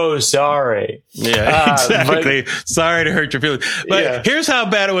so sorry. Yeah, exactly. Sorry to hurt your feelings. But here's how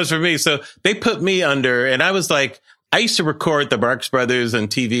bad it was for me. So they put me under, and I was like, I used to record the Marx Brothers on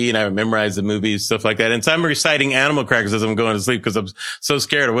TV, and I would memorize the movies, stuff like that. And so I'm reciting animal crackers as I'm going to sleep because I'm so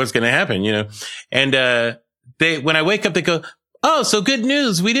scared of what's going to happen, And when I wake up, they go, "Oh, so good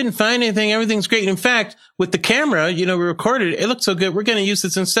news. We didn't find anything. Everything's great. In fact, with the camera, we recorded it. It looks so good. We're going to use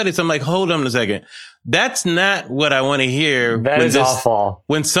this in studies." I'm like, hold on a second. That's not what I want to hear. That is awful.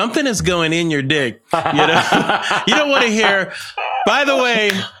 When something is going in your dick, you don't want to hear, by the way,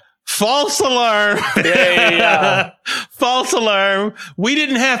 False alarm. Yeah. False alarm. We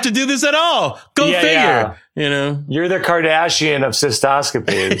didn't have to do this at all. Go figure. Yeah. You know, you're the Kardashian of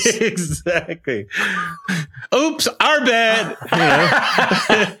cystoscopies. Exactly. Oops, our bad. You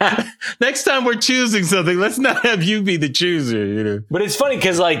know? Next time we're choosing something, let's not have you be the chooser. You know. But it's funny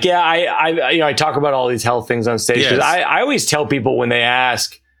because, like, yeah, I talk about all these health things on stage. Yes. I always tell people when they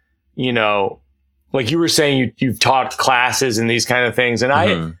ask, you know, like you were saying, you've taught classes and these kind of things, and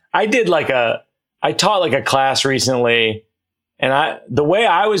I taught like a class recently, and the way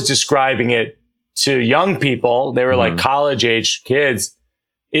I was describing it to young people, they were like college age kids,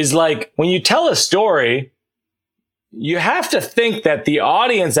 is like when you tell a story, you have to think that the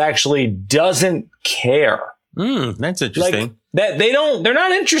audience actually doesn't care. That's interesting. Like, that they're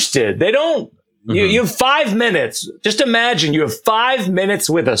not interested. They don't, you have 5 minutes. Just imagine you have 5 minutes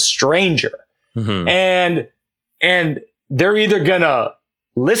with a stranger and they're either gonna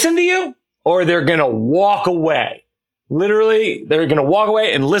listen to you or they're gonna walk away. Literally, they're going to walk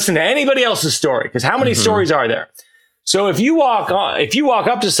away and listen to anybody else's story. Because how many stories are there? So if you walk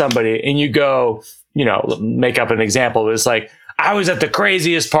up to somebody and you go, you know, make up an example. It's like, I was at the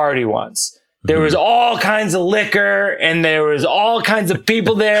craziest party once. There was all kinds of liquor and there was all kinds of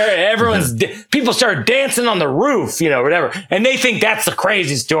people there. People started dancing on the roof, you know, whatever. And they think that's the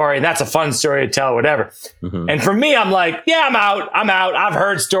crazy story and that's a fun story to tell, whatever. And for me, I'm like, yeah, I'm out. I've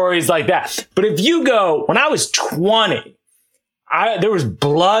heard stories like that. But if you go, when I was 20, there was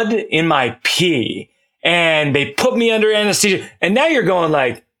blood in my pee and they put me under anesthesia. And now you're going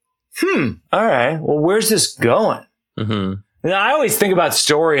like, all right, well, where's this going? And I always think about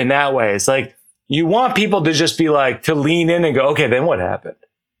story in that way. It's like you want people to just be like, to lean in and go, okay, then what happened?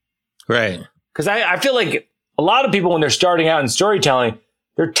 Right. Because I feel like a lot of people, when they're starting out in storytelling,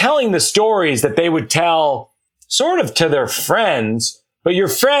 they're telling the stories that they would tell sort of to their friends, but your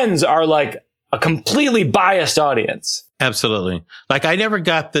friends are like a completely biased audience. Absolutely. Like I never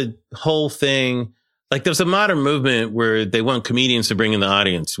got the whole thing. Like there's a modern movement where they want comedians to bring in the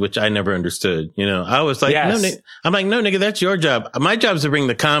audience, which I never understood. You know, I was like, no, nigga, that's your job. My job is to bring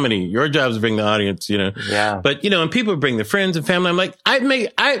the comedy. Your job is to bring the audience, you know? Yeah. But, you know, and people bring their friends and family. I'm like,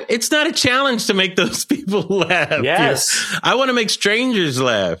 it's not a challenge to make those people laugh. Yes. You know? I want to make strangers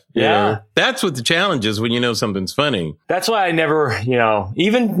laugh. Yeah. You know? That's what the challenge is when you know something's funny. That's why I never, you know,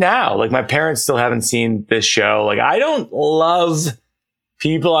 even now, like my parents still haven't seen this show. Like I don't love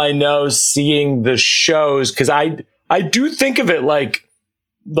people I know seeing the shows because I do think of it like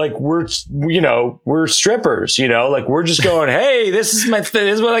we're strippers, you know, like we're just going, hey, this is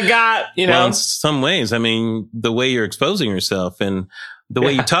what I got, you know. Well, in some ways, I mean, the way you're exposing yourself and the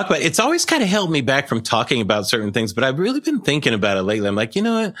way you talk about it, it's always kind of held me back from talking about certain things, but I've really been thinking about it lately. I'm like, you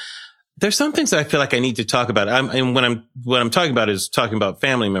know what? There's some things that I feel like I need to talk about. And what I'm talking about is talking about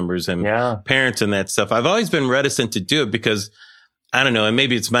family members and parents and that stuff. I've always been reticent to do it because I don't know. And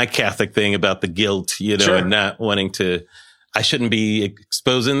maybe it's my Catholic thing about the guilt, you know, and not wanting to, I shouldn't be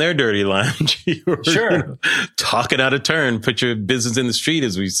exposing their dirty laundry or you know, talking out of turn, put your business in the street,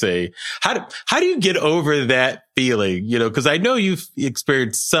 as we say. How do you get over that feeling? You know, cause I know you've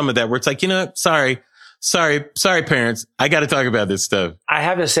experienced some of that where it's like, you know, sorry, parents. I got to talk about this stuff. I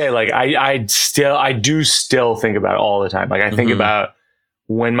have to say, like, I do still think about it all the time. Like I think about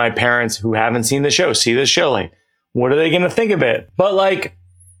when my parents who haven't seen the show, see the show, like, what are they going to think of it? But like,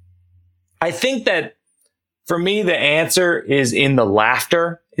 I think that for me, the answer is in the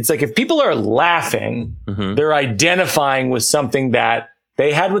laughter. It's like if people are laughing, they're identifying with something that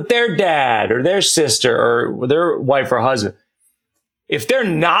they had with their dad or their sister or their wife or husband. If they're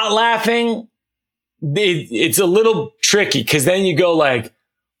not laughing, it's a little tricky because then you go like,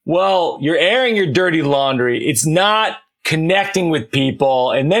 well, you're airing your dirty laundry. It's not connecting with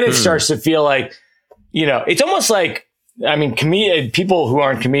people. And then it starts to feel like, you know, it's almost like, I mean, people who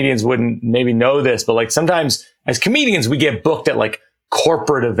aren't comedians wouldn't maybe know this, but like sometimes as comedians, we get booked at like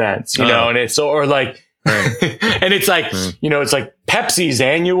corporate events, you know, and it's, or like, and it's like, you know, it's like Pepsi's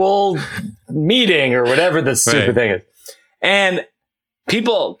annual meeting or whatever the stupid thing is. And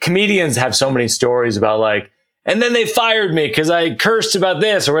comedians have so many stories about like, and then they fired me because I cursed about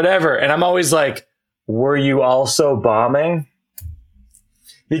this or whatever. And I'm always like, were you also bombing?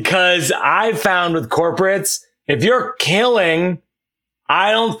 Because I found with corporates, if you're killing,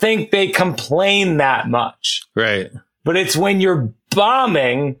 I don't think they complain that much. Right. But it's when you're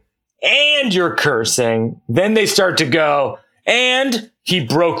bombing and you're cursing, then they start to go, and he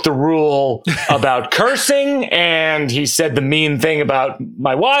broke the rule about cursing and he said the mean thing about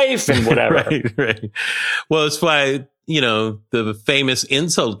my wife and whatever. Right. Well, it's why, you know, the famous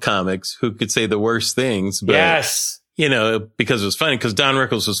insult comics who could say the worst things. But yes. you know, because it was funny, because Don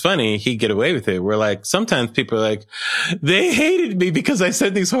Rickles was funny, he'd get away with it. We're like, sometimes people are like, they hated me because I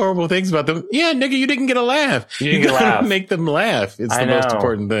said these horrible things about them. Yeah, nigga, you didn't get a laugh. You gotta make them laugh. It's the most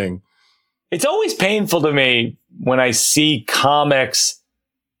important thing. It's always painful to me when I see comics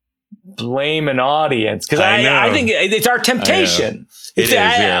blame an audience, because I think it's our temptation.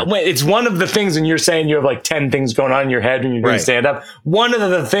 It's one of the things when you're saying you have like 10 things going on in your head when you're doing stand up. One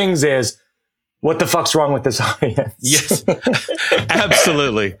of the things is, what the fuck's wrong with this audience? Yes,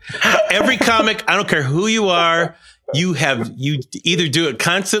 absolutely. Every comic, I don't care who you are, you either do it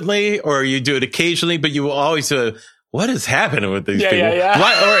constantly or you do it occasionally, but you will always do what is happening with these people?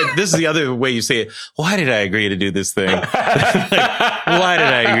 Why, or this is the other way you say it. Why did I agree to do this thing? Like, why did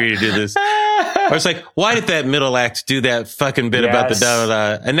I agree to do this? Or it's like, why did that middle act do that fucking bit about the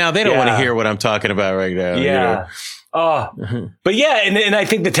da-da-da? And now they don't want to hear what I'm talking about right now. Yeah. You know? But yeah, and I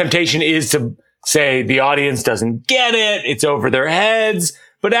think the temptation is to say the audience doesn't get it. It's over their heads.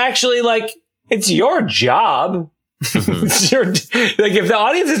 But actually, like, it's your job. It's your, like, if the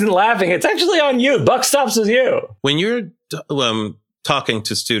audience isn't laughing, it's actually on you. Buck stops with you. When you're talking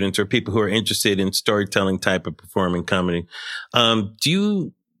to students or people who are interested in storytelling type of performing comedy, do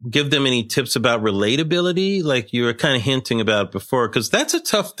you give them any tips about relatability? Like you were kind of hinting about before, because that's a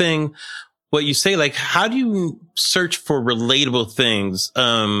tough thing. What you say, like, how do you search for relatable things?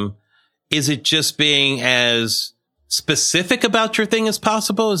 Is it just being as specific about your thing as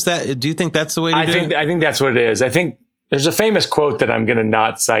possible? Do you think that's the way to do it? I think that's what it is. I think there's a famous quote that I'm going to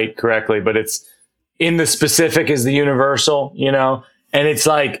not cite correctly, but it's, in the specific is the universal, you know? And it's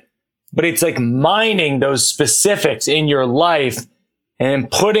like mining those specifics in your life and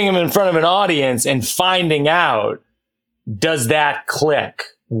putting them in front of an audience and finding out, does that click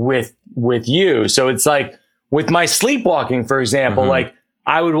with you? So it's like with my sleepwalking, for example, like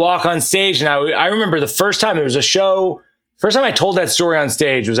I would walk on stage and I remember the first time there was a show, first time I told that story on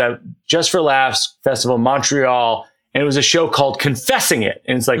stage was at Just for Laughs Festival in Montreal. And it was a show called Confessing It.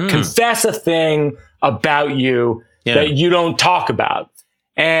 And it's like, confess a thing about you that you don't talk about.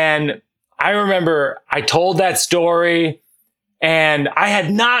 And I remember I told that story and I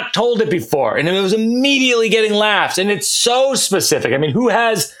had not told it before. And it was immediately getting laughs. And it's so specific. I mean, who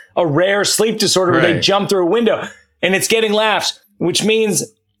has a rare sleep disorder where they jump through a window and it's getting laughs, which means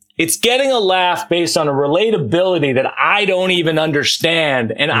it's getting a laugh based on a relatability that I don't even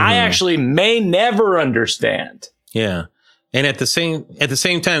understand. And I actually may never understand. Yeah. And at the same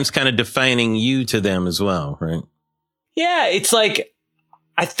time, it's kind of defining you to them as well, right? Yeah. It's like,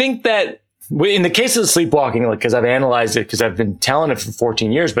 I think that in the case of the sleepwalking, like, cause I've analyzed it, cause I've been telling it for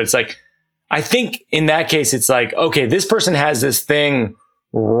 14 years, but it's like, I think in that case, it's like, okay, this person has this thing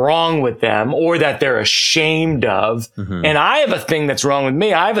wrong with them or that they're ashamed of. And I have a thing that's wrong with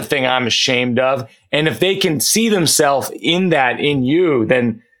me. I have a thing I'm ashamed of. And if they can see themselves in that, in you,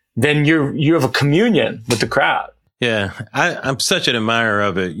 then you have a communion with the crowd. Yeah, I'm such an admirer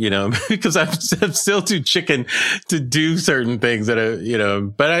of it, you know, because I'm still too chicken to do certain things that are, you know,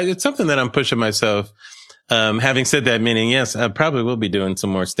 but it's something that I'm pushing myself. Having said that, meaning, yes, I probably will be doing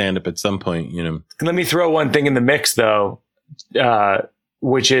some more stand up at some point, you know. Let me throw one thing in the mix, though,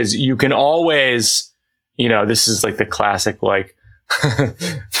 which is you can always, you know, this is like the classic, like,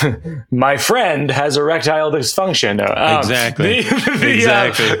 my friend has erectile dysfunction. Exactly.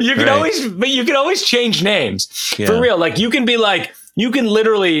 You can always change names for real. Like you can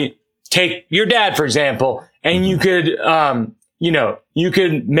literally take your dad, for example, and you could, you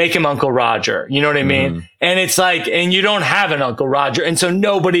could make him Uncle Roger. You know what I mean? And it's like, and you don't have an Uncle Roger. And so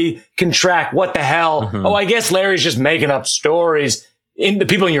nobody can track what the hell. Oh, I guess Larry's just making up stories. In the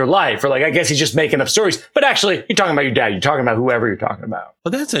people in your life, or like, I guess he's just making up stories, but actually you're talking about your dad. You're talking about whoever you're talking about.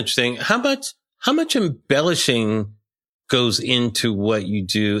 Well, that's interesting. How much embellishing goes into what you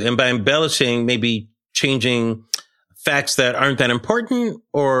do? And by embellishing, maybe changing facts that aren't that important,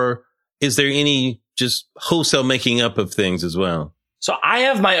 or is there any just wholesale making up of things as well? So I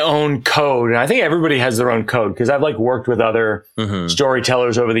have my own code, and I think everybody has their own code because I've like worked with other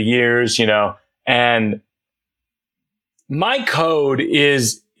storytellers over the years, you know, and my code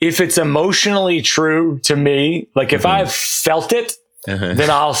is if it's emotionally true to me, like if I've felt it, then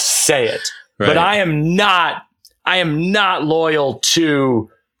I'll say it. Right. But I am not loyal to,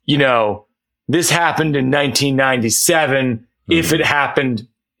 you know, this happened in 1997. If it happened,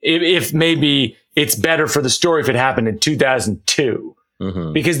 if maybe it's better for the story if it happened in 2002,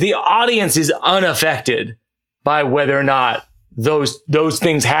 because the audience is unaffected by whether or not those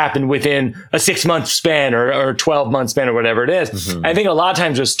things happen within a 6-month span or a 12-month span or whatever it is. I think a lot of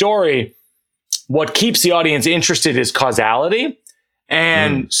times with story, what keeps the audience interested is causality.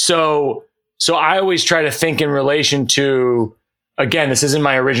 And so So I always try to think in relation to, again, this isn't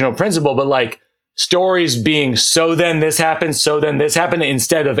my original principle, but like stories being so then this happened, so then this happened,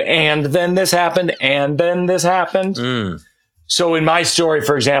 instead of and then this happened, and then this happened. So in my story,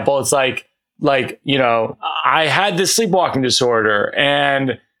 for example, it's like, you know, I had this sleepwalking disorder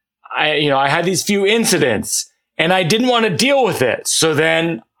and I had these few incidents and I didn't want to deal with it. So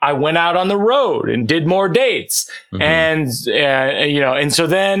then I went out on the road and did more dates. And, and so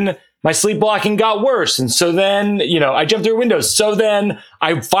then my sleepwalking got worse. And so then, I jumped through windows. So then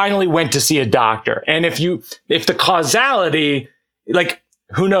I finally went to see a doctor. And if the causality, like,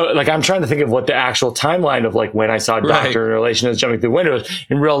 who knows? Like, I'm trying to think of what the actual timeline of like when I saw a doctor in relation to jumping through windows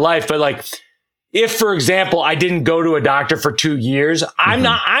in real life. But like, if, for example, I didn't go to a doctor for 2 years,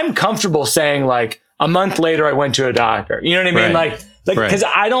 I'm comfortable saying like a month later, I went to a doctor. You know what I mean? Like, because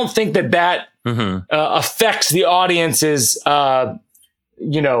I don't think that affects the audience's, for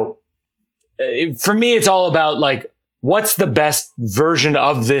me, it's all about like, what's the best version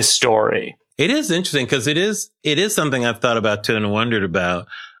of this story? It is interesting because it is something I've thought about too and wondered about.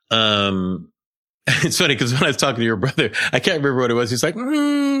 It's funny because when I was talking to your brother, I can't remember what it was. He's like,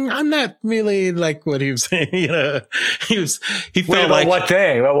 I'm not really like what he was saying. He felt like what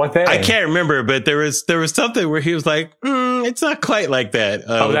thing? I can't remember, but there was something where he was like, it's not quite like that.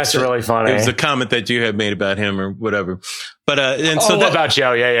 That's really funny. It was a comment that you had made about him or whatever. But about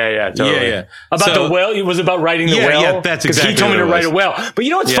Joe, totally. Yeah. About the will. It was about writing the will. Yeah, that's exactly. Because he told me to write a will. But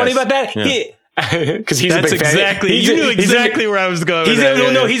you know what's funny about that? Yeah. Because he's a big fan. You knew exactly where I was going.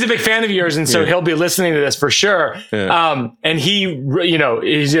 He's a big fan of yours, and so he'll be listening to this for sure. Yeah. And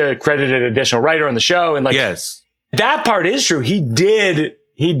he's a credited additional writer on the show, and like that part is true. He did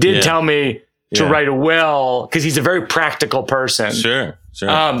tell me to write a will because he's a very practical person. Sure.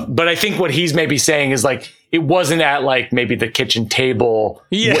 But I think what he's maybe saying is like it wasn't at like maybe the kitchen table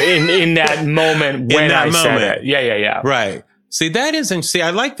in that moment when I said it. Yeah. Right. See, that is interesting.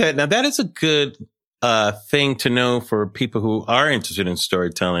 I like that. Now, that is a good thing to know for people who are interested in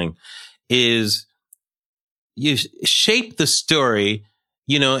storytelling is you shape the story,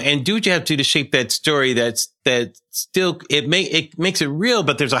 and do what you have to shape that story that still, it makes it real,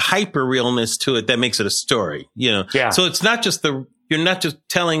 but there's a hyper realness to it that makes it a story, Yeah. So it's not just you're not just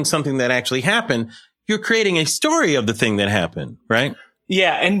telling something that actually happened. You're creating a story of the thing that happened, right?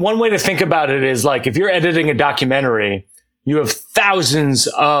 Yeah. And one way to think about it is like if you're editing a documentary, you have thousands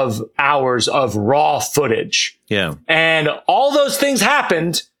of hours of raw footage. Yeah. And all those things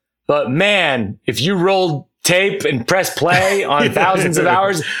happened. But man, if you rolled tape and press play on thousands of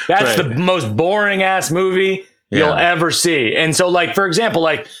hours, that's the most boring ass movie you'll ever see. And so like, for example,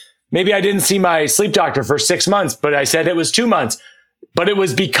 like maybe I didn't see my sleep doctor for 6 months, but I said it was 2 months, but it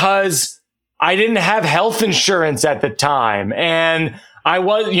was because I didn't have health insurance at the time. And I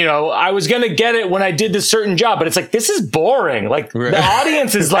was going to get it when I did this certain job, but it's like, this is boring. Like the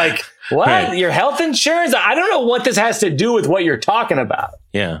audience is like, what? Your health insurance? I don't know what this has to do with what you're talking about.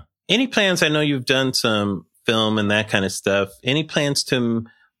 Yeah. Any plans? I know you've done some film and that kind of stuff. Any plans to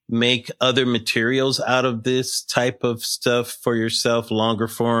make other materials out of this type of stuff for yourself? Longer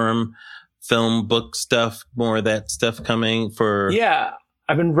form film, book stuff, more of that stuff coming for? Yeah.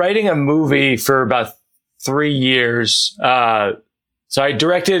 I've been writing a movie for about 3 years. So I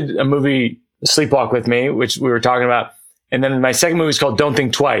directed a movie, Sleepwalk with Me, which we were talking about. And then my second movie is called Don't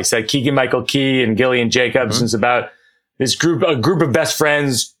Think Twice. Keegan Michael Key and Gillian Jacobs. Mm-hmm. It's about a group of best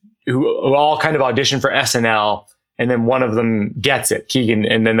friends who all kind of audition for SNL. And then one of them gets it, Keegan,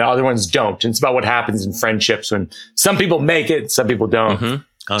 and then the other ones don't. And it's about what happens in friendships when some people make it, some people don't.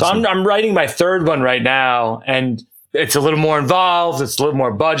 Mm-hmm. Awesome. So I'm writing my third one right now, and it's a little more involved. It's a little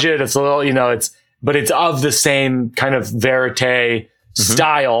more budget. It's a little, but it's of the same kind of verite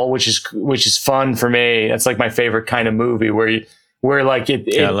style, which is fun for me. That's like my favorite kind of movie where like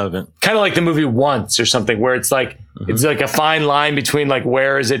I love it. Kind of like the movie Once or something where it's like, it's like a fine line between like,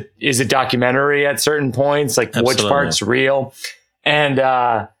 where is it documentary at certain points, like Absolutely. Which part's real. And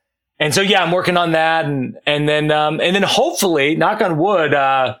so, yeah, I'm working on that. And then hopefully, knock on wood,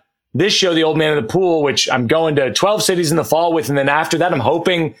 this show, The Old Man in the Pool, which I'm going to 12 cities in the fall with. And then after that, I'm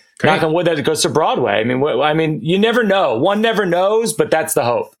hoping, knock on wood, that it goes to Broadway. I mean, you never know. One never knows, but that's the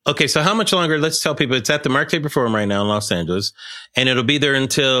hope. Okay. So how much longer? Let's tell people it's at the Mark Taper Forum right now in Los Angeles, and it'll be there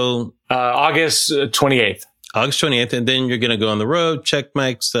until August 28th. August 28th. And then you're going to go on the road, check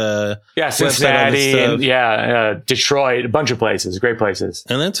Mike's, Cincinnati and Detroit, a bunch of places, great places.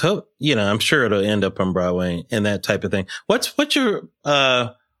 And let's hope, I'm sure it'll end up on Broadway and that type of thing. What's your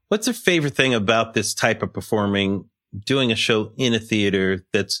favorite thing about this type of performing, doing a show in a theater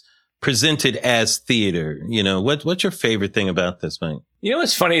that's presented as theater? What's your favorite thing about this, Mike?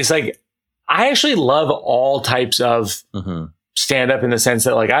 What's funny is like, I actually love all types of stand up in the sense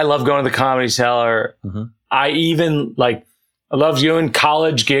that like I love going to the Comedy Cellar. I even like I love doing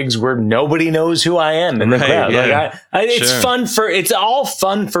college gigs where nobody knows who I am in the crowd. Yeah. Like it's fun it's all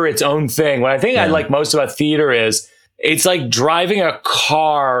fun for its own thing. What I think I like most about theater is it's like driving a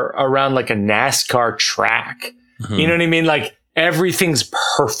car around like a NASCAR track. You know what I mean? Like everything's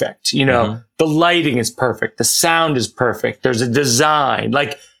perfect. You know, the lighting is perfect. The sound is perfect. There's a design,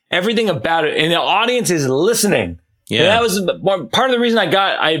 like everything about it. And the audience is listening. Yeah. And that was part of the reason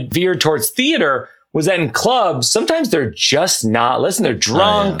I veered towards theater was that in clubs, sometimes they're just not listening. They're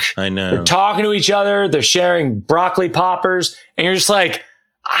drunk. I know. They're talking to each other. They're sharing broccoli poppers. And you're just like,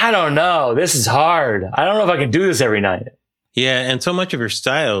 I don't know. This is hard. I don't know if I can do this every night. Yeah. And so much of your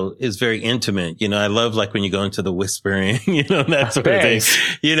style is very intimate. You know, I love like when you go into the whispering, you know, that sort of thing,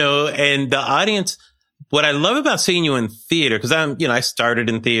 you know, and the audience. What I love about seeing you in theater, because I started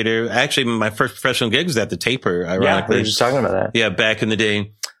in theater. Actually, my first professional gig was at the Taper, ironically. Yeah, we were just talking about that. Yeah, back in the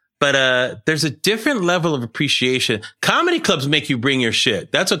day. But there's a different level of appreciation. Comedy clubs make you bring your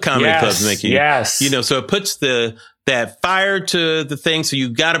shit. That's what comedy clubs make you. Yes. You know, so it puts that fire to the thing. So you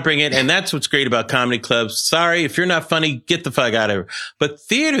got to bring it. And that's what's great about comedy clubs. Sorry, if you're not funny, get the fuck out of here. But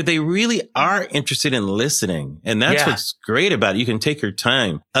theater, they really are interested in listening. And that's what's great about it. You can take your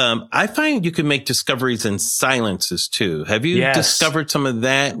time. I find you can make discoveries in silences too. Have you discovered some of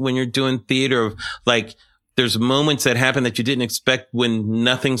that when you're doing theater of like, there's moments that happen that you didn't expect when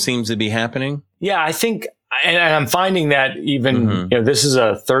nothing seems to be happening? Yeah, I think, and I'm finding that even, you know, this is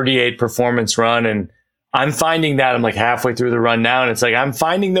a 38 performance run and I'm finding that I'm like halfway through the run now. And it's like, I'm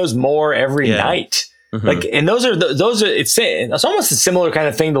finding those more every night. Like, and those are, it's almost a similar kind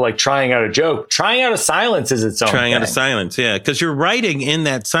of thing to like trying out a joke. Trying out a silence is its own Trying thing. out a silence. Yeah. Cause you're writing in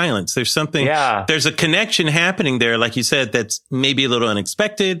that silence. There's something, there's a connection happening there. Like you said, that's maybe a little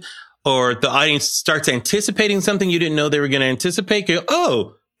unexpected. Or the audience starts anticipating something you didn't know they were going to anticipate. You go,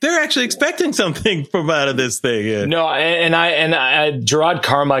 oh, they're actually expecting something from out of this thing. Yeah. No, and Gerard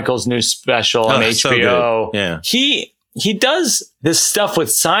Carmichael's new special on HBO. So he does this stuff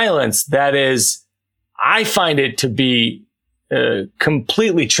with silence that is, I find it to be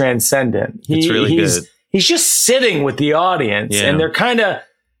completely transcendent. It's really good. He's just sitting with the audience, and they're kind of,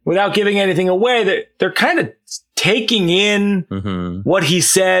 without giving anything away, they're kind of taking in what he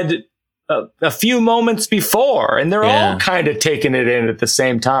said a few moments before, and they're all kind of taking it in at the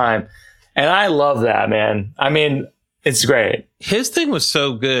same time. And I love that, man. I mean, it's great. His thing was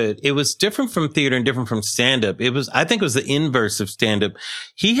so good. It was different from theater and different from stand-up. I think it was the inverse of stand-up.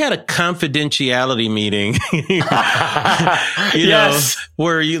 He had a confidentiality meeting, you know,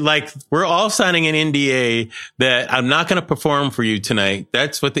 where we're all signing an NDA that I'm not going to perform for you tonight.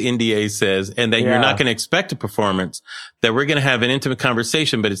 That's what the NDA says. And that you're not going to expect a performance, that we're going to have an intimate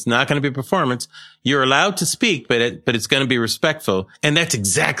conversation, but it's not going to be a performance. You're allowed to speak, but it's going to be respectful. And that's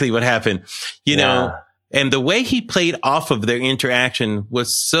exactly what happened, you know. And the way he played off of their interaction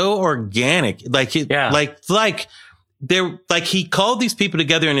was so organic. Like he called these people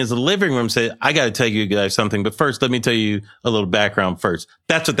together in his living room, said, I got to tell you guys something, but first, let me tell you a little background first.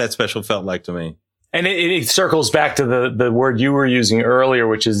 That's what that special felt like to me. And it circles back to the word you were using earlier,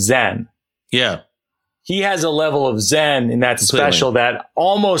 which is zen. Yeah. He has a level of zen in that special that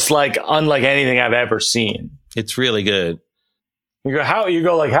almost like unlike anything I've ever seen. It's really good. You go, how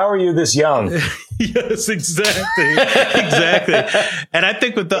are you this young? Yes, exactly. Exactly. And I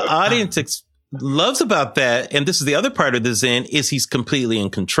think what the audience loves about that, and this is the other part of the Zen, is he's completely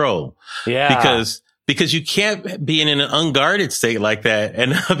in control. Yeah. Because you can't be in an unguarded state like that and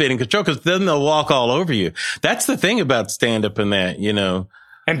not be in control, because then they'll walk all over you. That's the thing about stand-up and that, you know.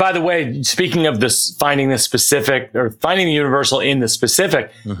 And by the way, speaking of this, finding the universal in the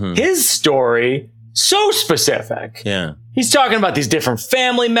specific, his story, so specific. Yeah. He's talking about these different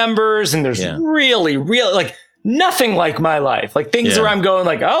family members, and there's really, like nothing like my life. Like things where I'm going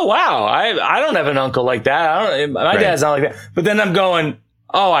like, oh wow, I don't have an uncle like that. My dad's not like that. But then I'm going,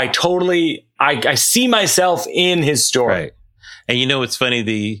 oh, I see myself in his story. Right. And you know what's funny?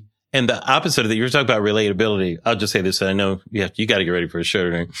 The opposite of that, you were talking about relatability. I'll just say this. I know you got to get ready for a show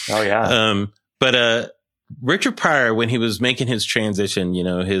today. Oh yeah. But Richard Pryor, when he was making his transition, you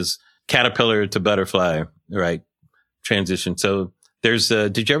know, his caterpillar to butterfly, right? Transition. So there's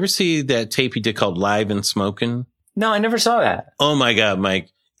did you ever see that tape he did called Live and Smokin'? No, I never saw that. Oh my God,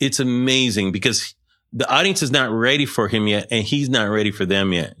 Mike. It's amazing because the audience is not ready for him yet, and he's not ready for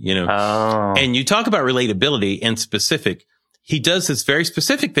them yet, you know? Oh. And you talk about relatability and specific. He does this very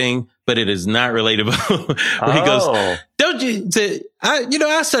specific thing, but it is not relatable. Where he goes, don't you,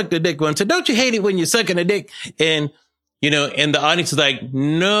 I sucked a dick once. So don't you hate it when you're sucking a dick? And and the audience is like,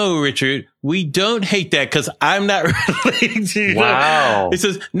 no, Richard, we don't hate that because I'm not relating to you. Wow. He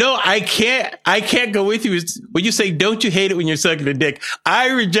says, no, I can't go with you. When you say, don't you hate it when you're sucking a dick? I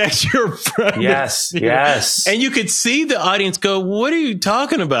reject your premise. Yes. And you could see the audience go, what are you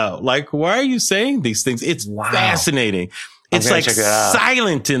talking about? Like, why are you saying these things? It's fascinating. It's like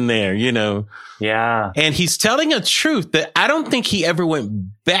silent in there, Yeah. And he's telling a truth that I don't think he ever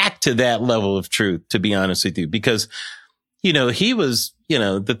went back to that level of truth, to be honest with you, because he was,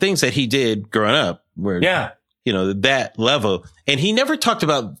 the things that he did growing up were, that level. And he never talked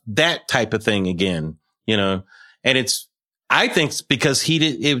about that type of thing again, and I think it's because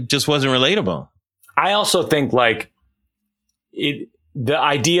it just wasn't relatable. I also think the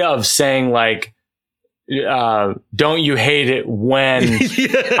idea of saying don't you hate it when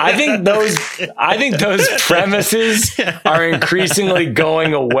I think those premises are increasingly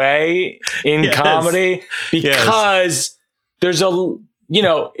going away in comedy because there's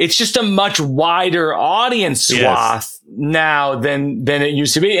it's just a much wider audience swath now than it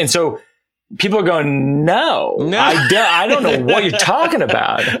used to be. And so people are going, no. I don't know what you're talking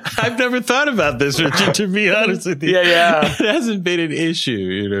about. I've never thought about this, Richard, to be honest with you. Yeah. It hasn't been an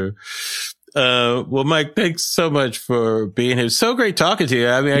issue, well, Mike, thanks so much for being here. It's so great talking to you.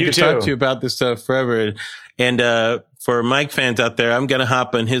 I mean, I could talk to you about this stuff forever. And for Mike fans out there, I'm going to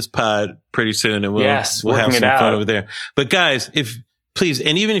hop on his pod pretty soon and we'll have some fun over there. But guys, please,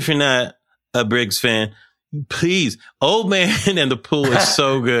 and even if you're not a Briggs fan, please, Old Man and the Pool is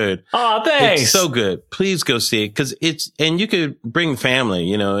so good. Oh, thanks. It's so good. Please go see it because and you could bring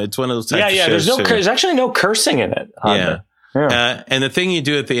family, it's one of those types of shows. There's actually no cursing in it. And the thing you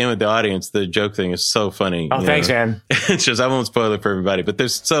do at the end with the audience, the joke thing is so funny. Oh, thanks, man. It's just, I won't spoil it for everybody, but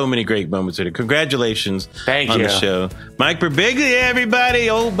there's so many great moments in it. Congratulations on the show. Mike Birbiglia, everybody.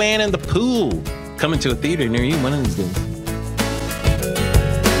 Old Man in the Pool. Coming to a theater near you one of these days.